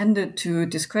intended to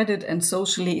discredit and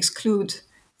socially exclude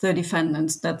the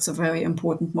defendants. That's a very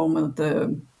important moment.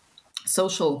 The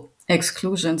social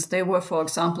exclusions, they were, for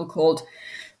example, called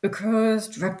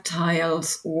accursed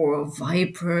reptiles or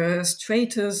vipers,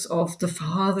 traitors of the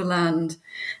fatherland,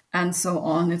 and so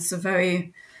on. It's a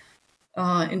very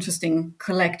interesting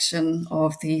collection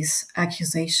of these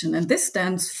accusations. And this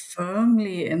stands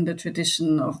firmly in the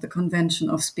tradition of the Convention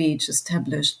of Speech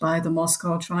established by the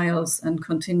Moscow trials and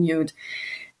continued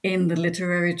in the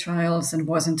literary trials, and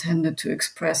was intended to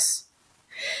express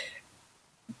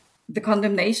the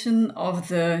condemnation of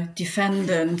the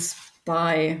defendants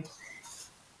by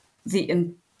the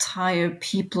entire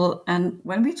people. And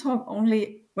when we talk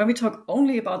only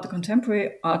about the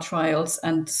contemporary art trials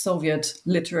and Soviet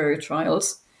literary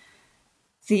trials,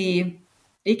 the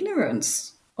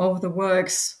ignorance of the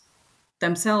works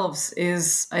themselves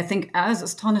is, I think, as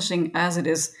astonishing as it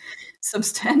is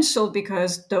substantial,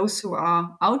 because those who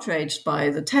are outraged by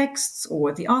the texts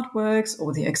or the artworks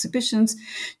or the exhibitions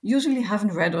usually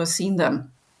haven't read or seen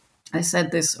them. I said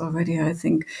this already, I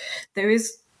think. There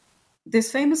is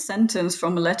this famous sentence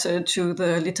from a letter to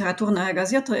the Literaturная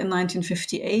Gazeta in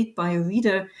 1958 by a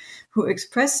reader who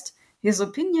expressed his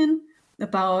opinion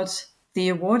about the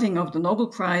awarding of the Nobel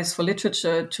Prize for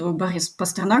Literature to Boris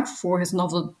Pasternak for his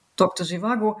novel Dr.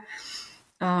 Zhivago.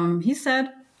 He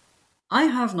said, "I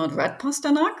have not read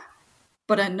Pasternak,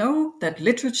 but I know that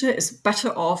literature is better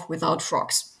off without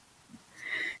frogs."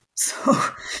 So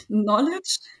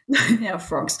knowledge,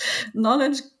 frogs.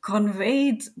 Knowledge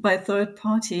conveyed by third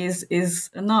parties is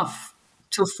enough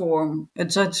to form a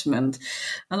judgment.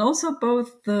 And also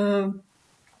both the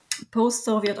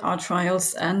post-Soviet art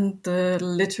trials and the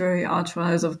literary art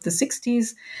trials of the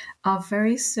 60s are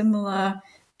very similar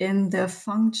in their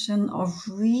function of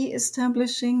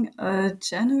re-establishing a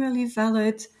generally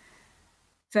valid,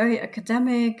 very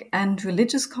academic and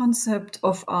religious concept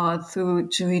of art through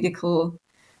juridical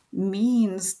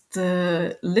means.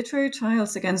 The literary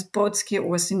trials against Brodsky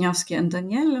or Sinyavsky and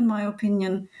Daniel, in my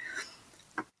opinion,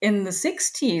 in the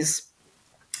 60s,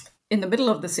 in the middle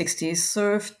of the 60s,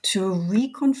 served to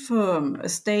reconfirm a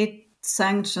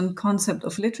state-sanctioned concept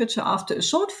of literature after a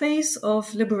short phase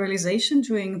of liberalization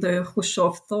during the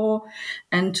Khrushchev thaw,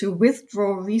 and to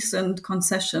withdraw recent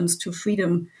concessions to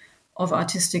freedom of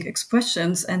artistic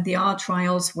expressions. And the art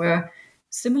trials were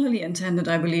similarly intended,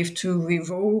 I believe, to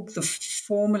revoke the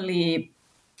formerly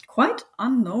quite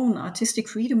unknown artistic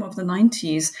freedom of the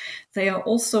 90s. They are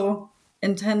also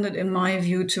intended, in my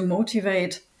view, to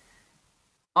motivate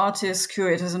artists,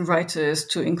 curators, and writers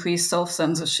to increase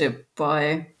self-censorship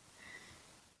by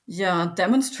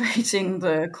demonstrating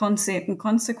the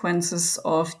consequences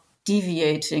of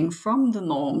deviating from the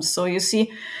norms. So you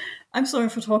see, I'm sorry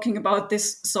for talking about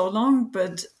this so long,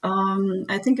 but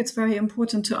I think it's very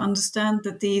important to understand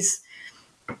that these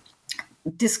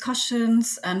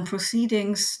discussions and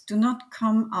proceedings do not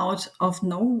come out of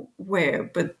nowhere,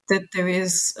 but that there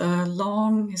is a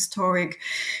long historic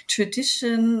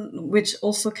tradition, which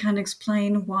also can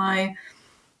explain why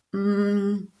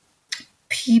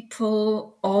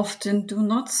people often do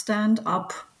not stand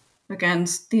up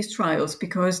against these trials,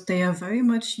 because they are very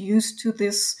much used to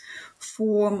this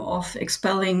form of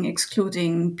expelling,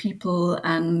 excluding people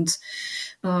and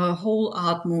whole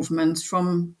art movements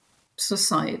from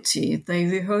society. They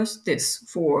rehearsed this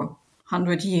for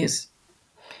 100 years.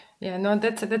 Yeah, no,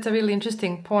 that's a really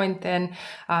interesting point. And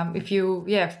if you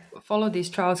follow these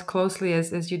trials closely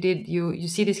as you did, you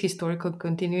see these historical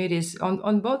continuities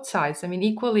on both sides. I mean,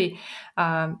 equally,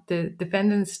 the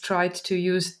defendants tried to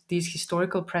use these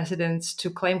historical precedents to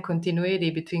claim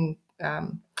continuity between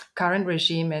current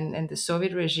regime and the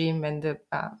Soviet regime, and the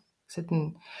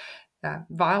certain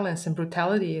violence and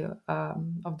brutality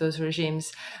of those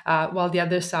regimes, while the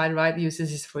other side, right, uses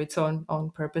this for its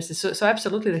own purposes. So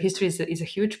absolutely, the history is a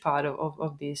huge part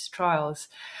of these trials.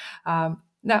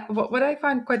 Now, what I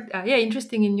find quite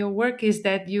interesting in your work is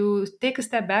that you take a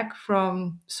step back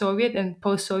from Soviet and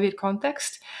post-Soviet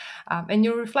context, and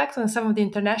you reflect on some of the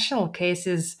international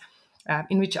cases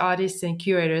in which artists and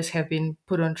curators have been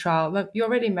put on trial. Now, you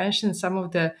already mentioned some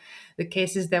of the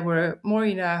cases that were more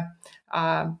in a,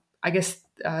 I guess,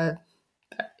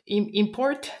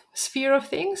 import sphere of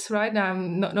things, right?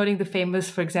 Noting the famous,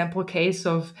 for example, case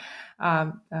of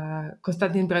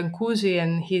Konstantin Brancusi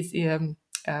and his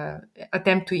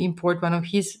attempt to import one of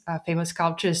his famous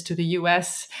sculptures to the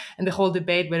US, and the whole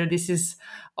debate whether this is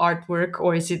artwork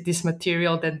or is it this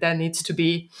material that then needs to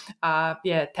be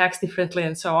taxed differently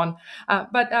and so on.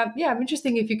 I'm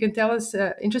interested if you can tell us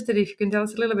a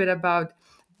little bit about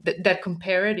that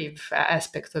comparative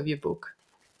aspect of your book.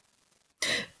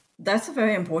 That's a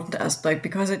very important aspect,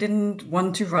 because I didn't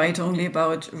want to write only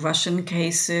about Russian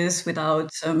cases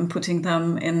without putting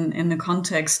them in a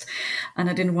context, and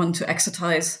I didn't want to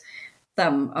exotize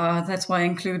them. That's why I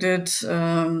included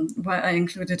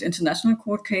international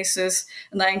court cases,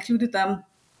 and I included them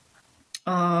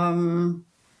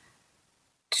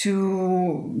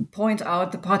to point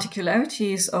out the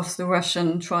particularities of the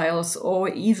Russian trials, or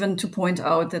even to point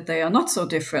out that they are not so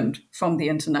different from the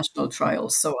international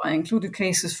trials. So I included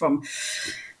cases from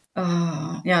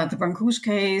the Brancusi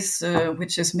case,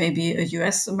 which is maybe a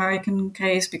US-American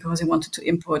case because he wanted to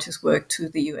import his work to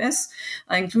the US.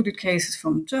 I included cases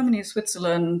from Germany,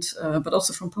 Switzerland, but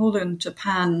also from Poland,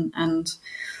 Japan, and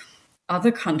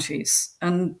other countries.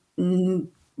 And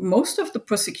most of the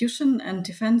prosecution and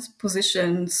defense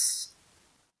positions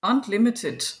aren't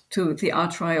limited to the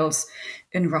art trials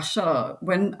in Russia.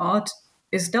 When art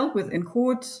is dealt with in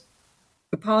court,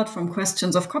 apart from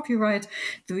questions of copyright,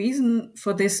 the reason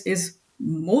for this is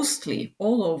mostly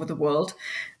all over the world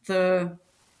the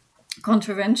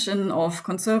contravention of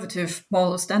conservative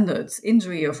moral standards,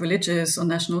 injury of religious or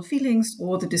national feelings,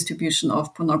 or the distribution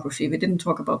of pornography. We didn't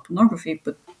talk about pornography,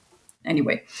 but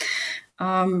anyway.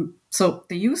 So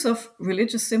the use of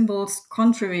religious symbols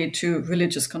contrary to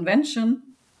religious convention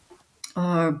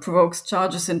provokes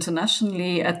charges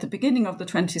internationally at the beginning of the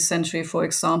 20th century, for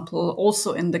example,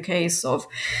 also in the case of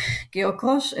Georg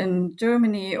Grosz in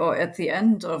Germany, or at the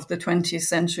end of the 20th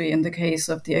century in the case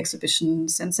of the exhibition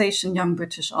Sensation, Young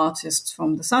British Artists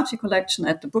from the Saatchi Collection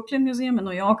at the Brooklyn Museum in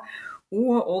New York,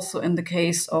 or also in the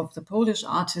case of the Polish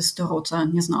artist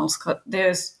Dorota Nieznauska.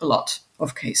 There's a lot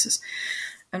of cases.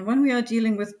 And when we are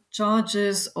dealing with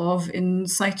charges of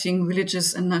inciting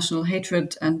religious and national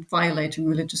hatred and violating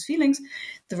religious feelings,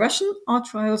 the Russian art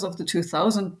trials of the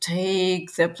 2000s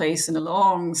take their place in a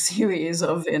long series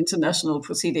of international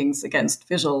proceedings against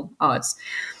visual arts.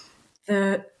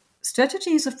 The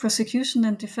strategies of prosecution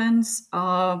and defense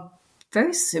are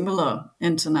very similar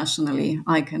internationally,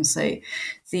 I can say.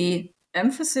 The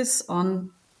emphasis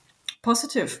on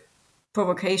positive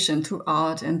provocation through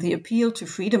art and the appeal to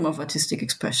freedom of artistic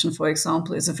expression, for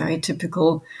example, is a very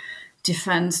typical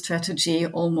defense strategy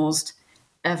almost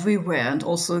everywhere. And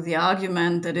also the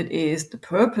argument that it is the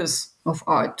purpose of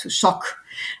art to shock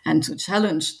and to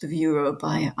challenge the viewer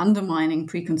by undermining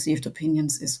preconceived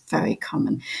opinions is very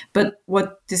common. But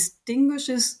what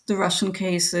distinguishes the Russian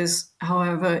cases,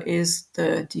 however, is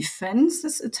the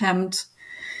defense's attempt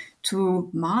to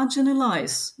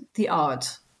marginalize the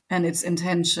art and its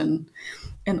intention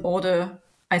in order,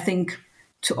 I think,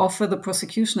 to offer the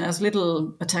prosecution as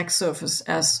little attack surface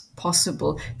as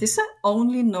possible. This I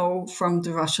only know from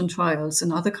the Russian trials.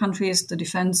 In other countries, the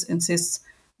defense insists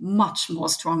much more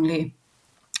strongly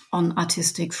on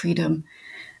artistic freedom.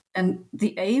 And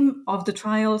the aim of the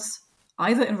trials,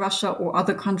 either in Russia or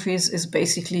other countries, is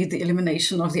basically the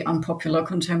elimination of the unpopular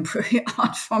contemporary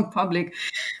art from public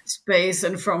space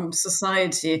and from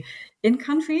society. In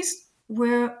countries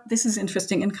where, this is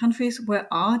interesting, in countries where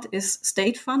art is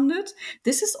state-funded,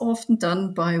 this is often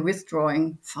done by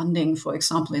withdrawing funding. For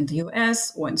example, in the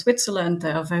US or in Switzerland,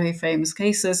 there are very famous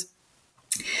cases.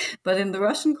 But in the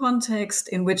Russian context,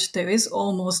 in which there is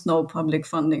almost no public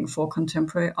funding for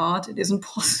contemporary art, it isn't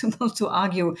possible to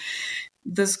argue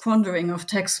the squandering of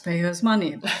taxpayers'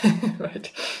 money. Right.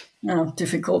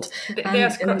 Difficult. They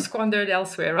are squandered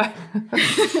elsewhere, right?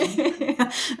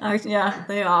 Yeah,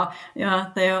 they are. Yeah,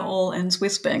 they are all in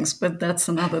Swiss banks, but that's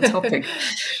another topic.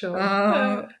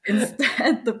 Sure.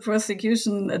 Instead, the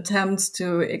prosecution attempts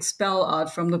to expel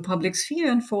art from the public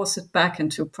sphere and force it back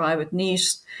into private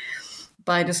niches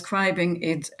by describing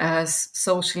it as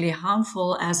socially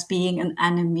harmful, as being an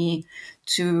enemy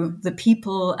to the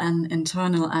people, an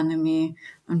internal enemy,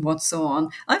 and what so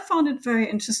on. I found it very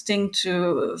interesting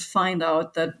to find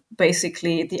out that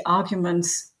basically the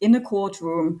arguments in a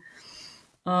courtroom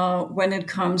when it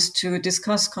comes to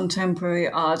discuss contemporary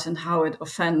art and how it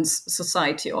offends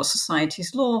society or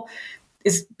society's law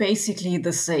is basically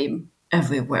the same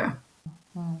everywhere.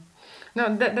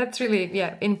 No, that's really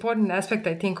important aspect,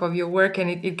 I think, of your work,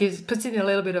 and it puts it in a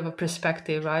little bit of a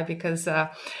perspective, right? Because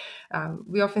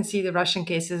we often see the Russian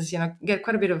cases, get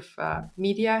quite a bit of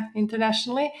media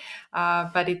internationally,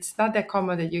 but it's not that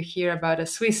common that you hear about a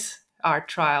Swiss art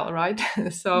trial, right?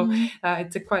 So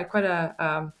it's quite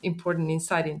a important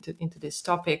insight into this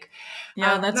topic.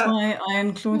 Yeah, that's why I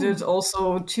included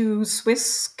also 2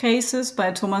 Swiss cases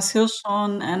by Thomas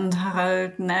Hirschhorn and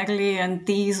Harald Nageli, and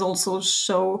these also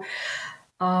show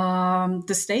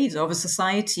the state of a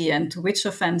society and to which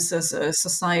offenses a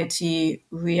society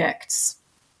reacts.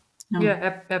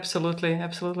 Yeah, absolutely.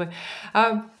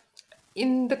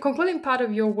 In the concluding part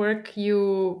of your work,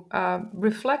 you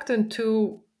reflect on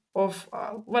 2 of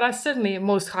what are certainly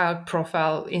most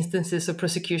high-profile instances of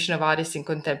persecution of artists in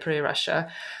contemporary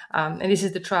Russia. And this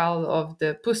is the trial of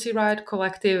the Pussy Riot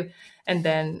Collective and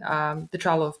then the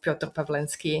trial of Pyotr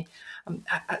Pavlensky.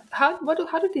 How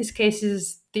do these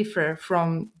cases differ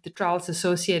from the trials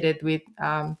associated with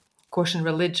Kosher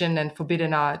religion and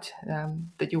forbidden art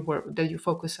that you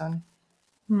focus on?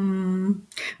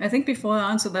 I think before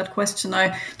I answer that question,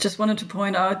 I just wanted to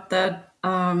point out that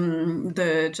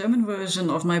the German version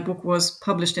of my book was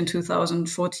published in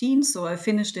 2014, so I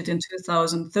finished it in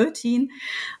 2013.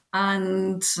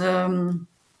 And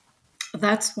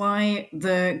that's why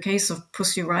the case of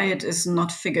Pussy Riot is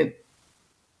not figured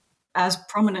as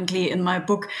prominently in my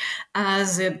book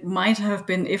as it might have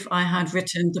been if I had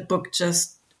written the book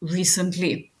just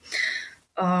recently.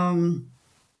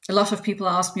 A lot of people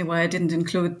asked me why I didn't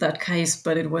include that case,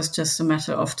 but it was just a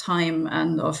matter of time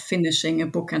and of finishing a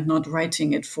book and not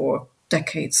writing it for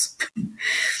decades.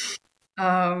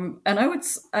 And I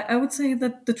would say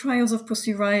that the trials of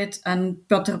Pussy Riot and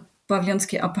Pyotr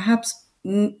Pavlensky are perhaps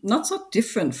not so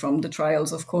different from the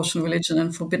trials of Kosher Religion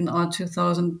and Forbidden Art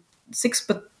 2006,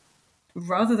 but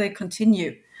rather they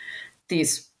continue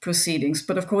these proceedings.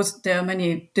 But of course, there are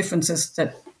many differences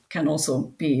that can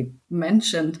also be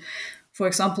mentioned. For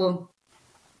example,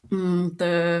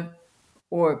 the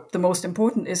most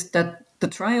important is that the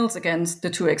trials against the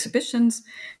 2 exhibitions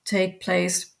take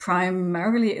place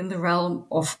primarily in the realm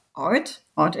of art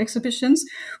exhibitions,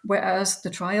 whereas the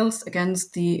trials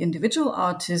against the individual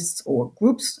artists or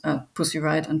groups, Pussy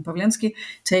Riot and Pavlensky,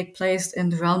 take place in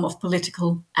the realm of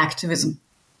political activism.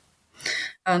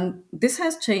 And this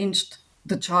has changed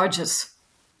the charges,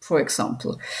 for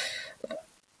example.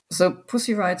 So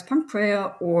Pussy Riot's punk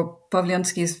prayer or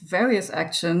Pavlensky's various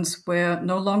actions were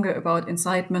no longer about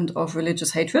incitement of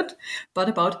religious hatred, but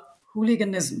about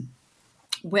hooliganism,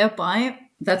 whereby,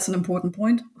 that's an important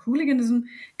point, hooliganism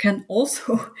can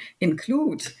also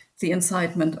include the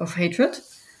incitement of hatred,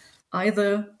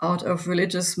 either out of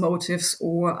religious motives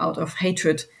or out of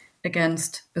hatred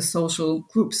against a social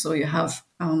group. So you have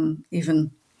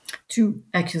even 2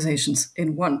 accusations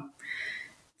in one.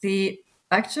 The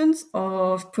actions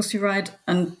of Pussy Riot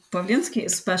and Pavlensky,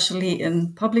 especially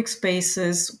in public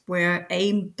spaces, were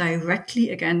aimed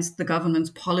directly against the government's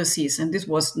policies. And this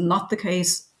was not the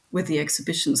case with the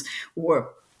exhibitions,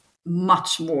 or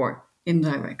much more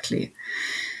indirectly.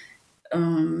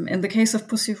 In the case of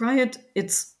Pussy Riot,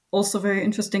 it's also very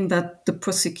interesting that the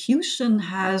prosecution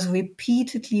has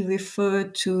repeatedly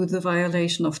referred to the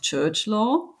violation of church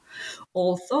law,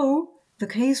 although the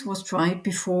case was tried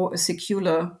before a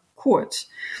secular court.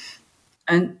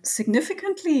 And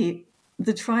significantly,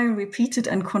 the trial repeated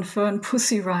and confirmed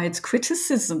Pussy Riot's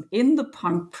criticism in the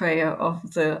punk prayer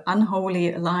of the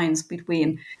unholy alliance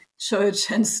between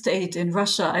church and state in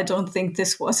Russia. I don't think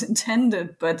this was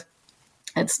intended, but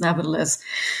it's nevertheless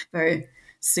very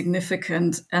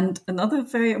significant. And another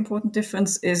very important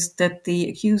difference is that the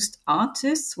accused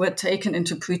artists were taken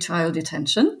into pretrial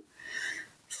detention,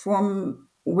 from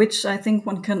which I think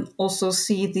one can also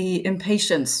see the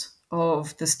impatience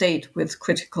of the state with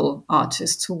critical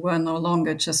artists who were no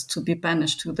longer just to be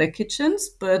banished to their kitchens,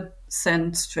 but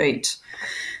sent straight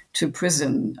to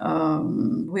prison.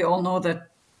 We all know that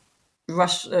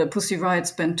Pussy Riot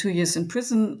spent 2 years in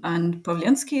prison, and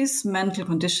Pavlensky's mental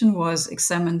condition was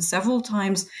examined several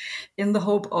times in the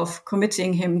hope of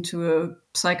committing him to a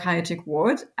psychiatric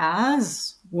ward,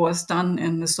 as was done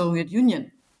in the Soviet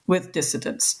Union with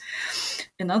dissidents.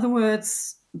 In other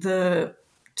words, the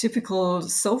typical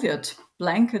Soviet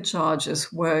blanket charges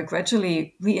were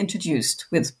gradually reintroduced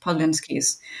with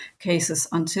Pavlensky's cases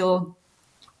until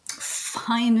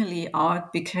finally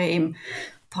art became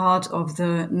part of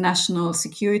the national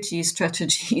security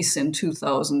strategies in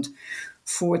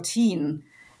 2014.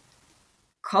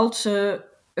 Culture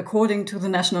according to the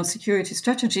national security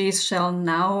strategies, shall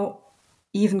now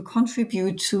even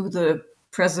contribute to the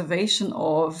preservation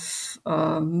of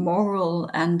moral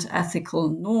and ethical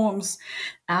norms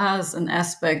as an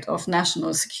aspect of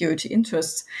national security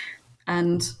interests,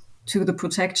 and to the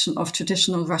protection of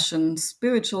traditional Russian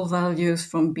spiritual values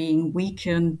from being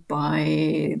weakened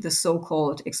by the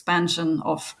so-called expansion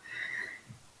of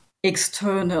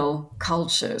external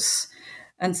cultures.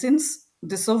 And since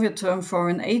the Soviet term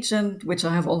foreign agent, which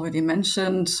I have already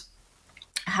mentioned,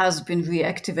 has been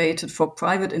reactivated for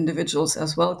private individuals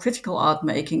as well, critical art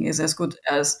making is as good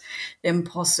as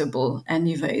impossible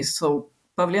anyway. So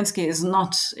Pavlensky is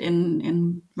not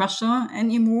in Russia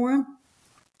anymore.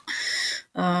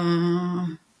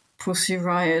 Pussy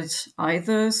Riot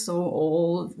either. So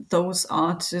all those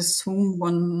artists whom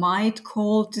one might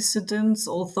call dissidents,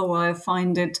 although I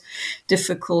find it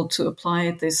difficult to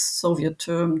apply this Soviet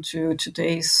term to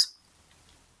today's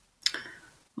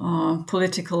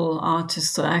political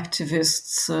artists or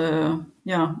activists,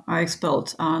 are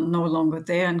expelled, are no longer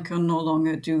there and can no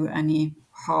longer do any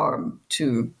harm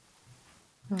to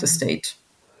the state.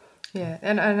 Yeah,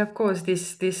 and of course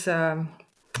this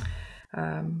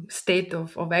state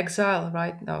of exile,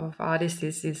 right, of artists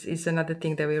is another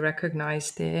thing that we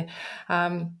recognize there.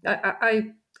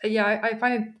 I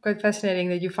find it quite fascinating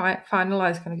that you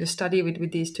finalize kind of your study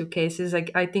with these two cases.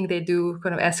 Like, I think they do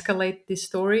kind of escalate this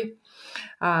story.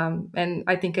 And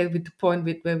I think with the point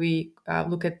where we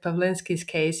look at Pavlensky's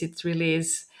case, it really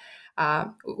is,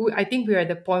 I think we're at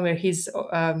the point where he's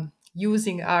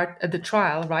using art at the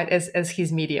trial, right, as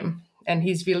his medium. And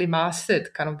he's really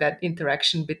mastered kind of that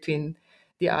interaction between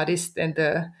the artist and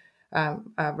the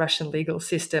Russian legal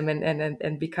system,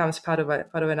 and becomes part of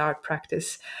an art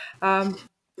practice.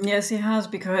 Yes, he has,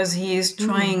 because he is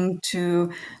trying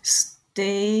to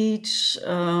stage,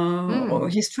 or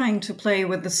he's trying to play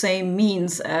with the same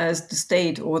means as the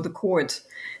state or the court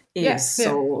is. Yeah,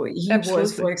 so he absolutely.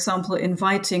 was, for example,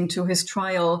 inviting to his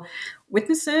trial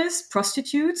witnesses,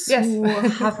 prostitutes, Yes. who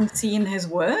haven't seen his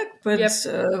work, but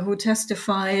who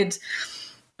testified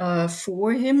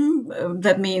for him.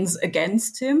 That means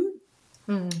against him.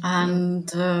 And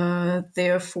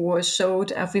therefore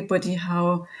showed everybody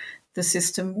how the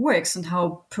system works and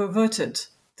how perverted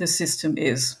the system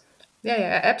is.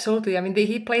 Yeah, absolutely. I mean,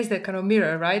 he plays that kind of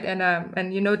mirror, right?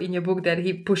 And you note in your book that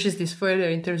he pushes this further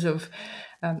in terms of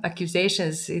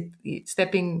accusations,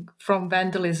 stepping from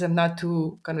vandalism not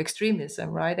to kind of extremism,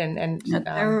 right? And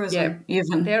terrorism,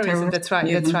 even terrorism. That's right.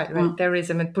 Even. That's right.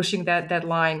 Terrorism, and pushing that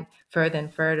line further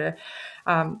and further.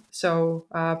 It's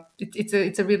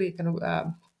a really kind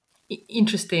of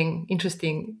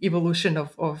interesting evolution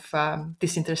of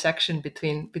this intersection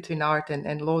between art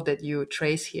and law that you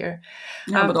trace here.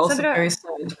 But also Sandra, very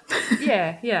sad.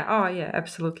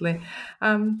 Absolutely.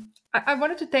 I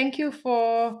wanted to thank you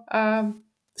for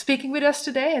speaking with us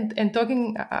today and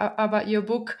talking about your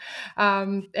book.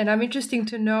 And I'm interested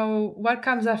to know what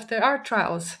comes after art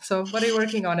trials. So what are you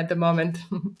working on at the moment?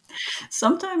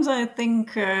 Sometimes I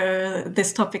think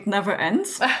this topic never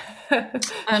ends,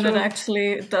 and it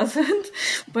actually doesn't.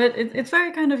 But it's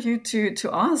very kind of you to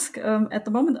ask. At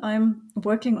the moment, I'm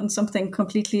working on something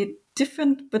completely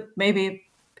different, but maybe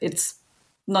it's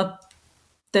not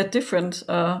that different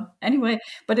anyway,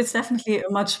 but it's definitely a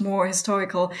much more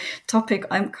historical topic.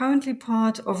 I'm currently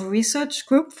part of a research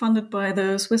group funded by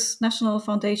the Swiss National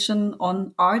Foundation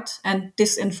on Art and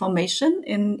Disinformation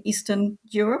in Eastern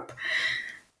Europe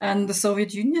and the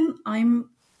Soviet Union.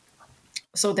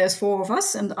 So there's 4 of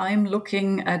us, and I'm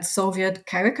looking at Soviet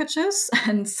caricatures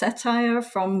and satire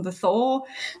from the thaw,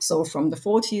 so from the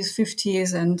 40s,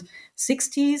 50s, and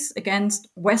 60s, against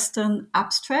Western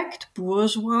abstract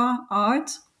bourgeois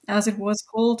art, as it was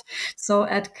called. So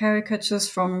at caricatures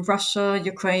from Russia,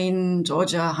 Ukraine,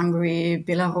 Georgia, Hungary,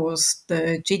 Belarus,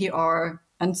 the GDR,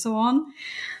 and so on.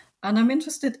 And I'm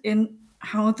interested in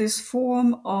how this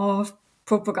form of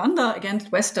propaganda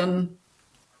against Western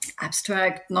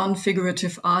abstract,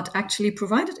 non-figurative art actually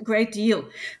provided a great deal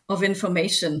of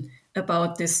information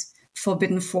about this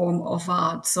forbidden form of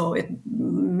art. So it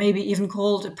may be even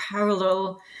called a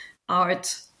parallel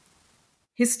art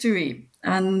history.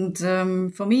 And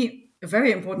for me, a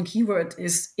very important keyword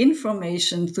is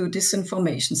information through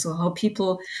disinformation. So how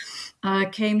people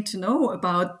came to know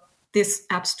about this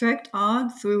abstract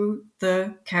art through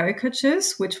the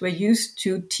caricatures, which were used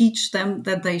to teach them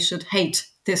that they should hate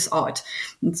this art.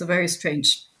 It's a very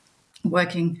strange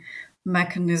working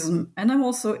mechanism. And I'm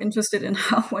also interested in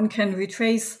how one can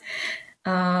retrace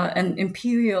an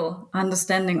imperial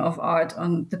understanding of art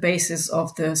on the basis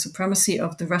of the supremacy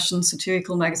of the Russian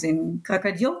satirical magazine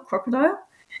Crocodile,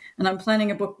 And I'm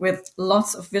planning a book with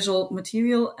lots of visual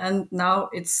material. And now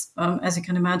it's, as you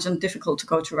can imagine, difficult to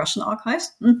go to Russian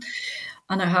archives.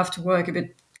 And I have to work a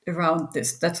bit around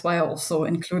this. That's why I also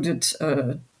included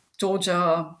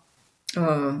Georgia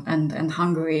and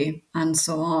Hungary and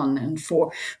so on. And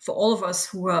for all of us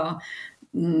who are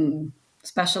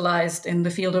specialized in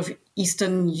the field of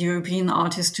Eastern European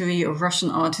art history or Russian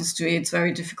art history, it's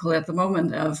very difficult at the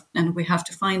moment, and we have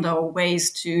to find our ways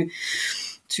to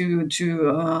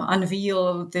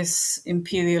unveil this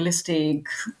imperialistic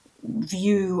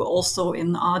view also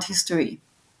in art history.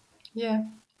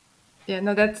 Yeah,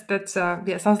 no, that's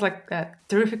sounds like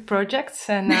terrific projects,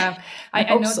 and I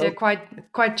know so. They're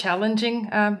quite challenging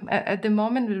at the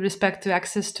moment with respect to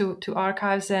access to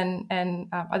archives and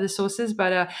other sources.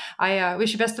 But I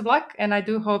wish you best of luck, and I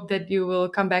do hope that you will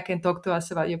come back and talk to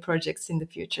us about your projects in the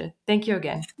future. Thank you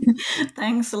again.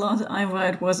 Thanks a lot, Iva.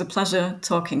 It was a pleasure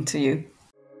talking to you.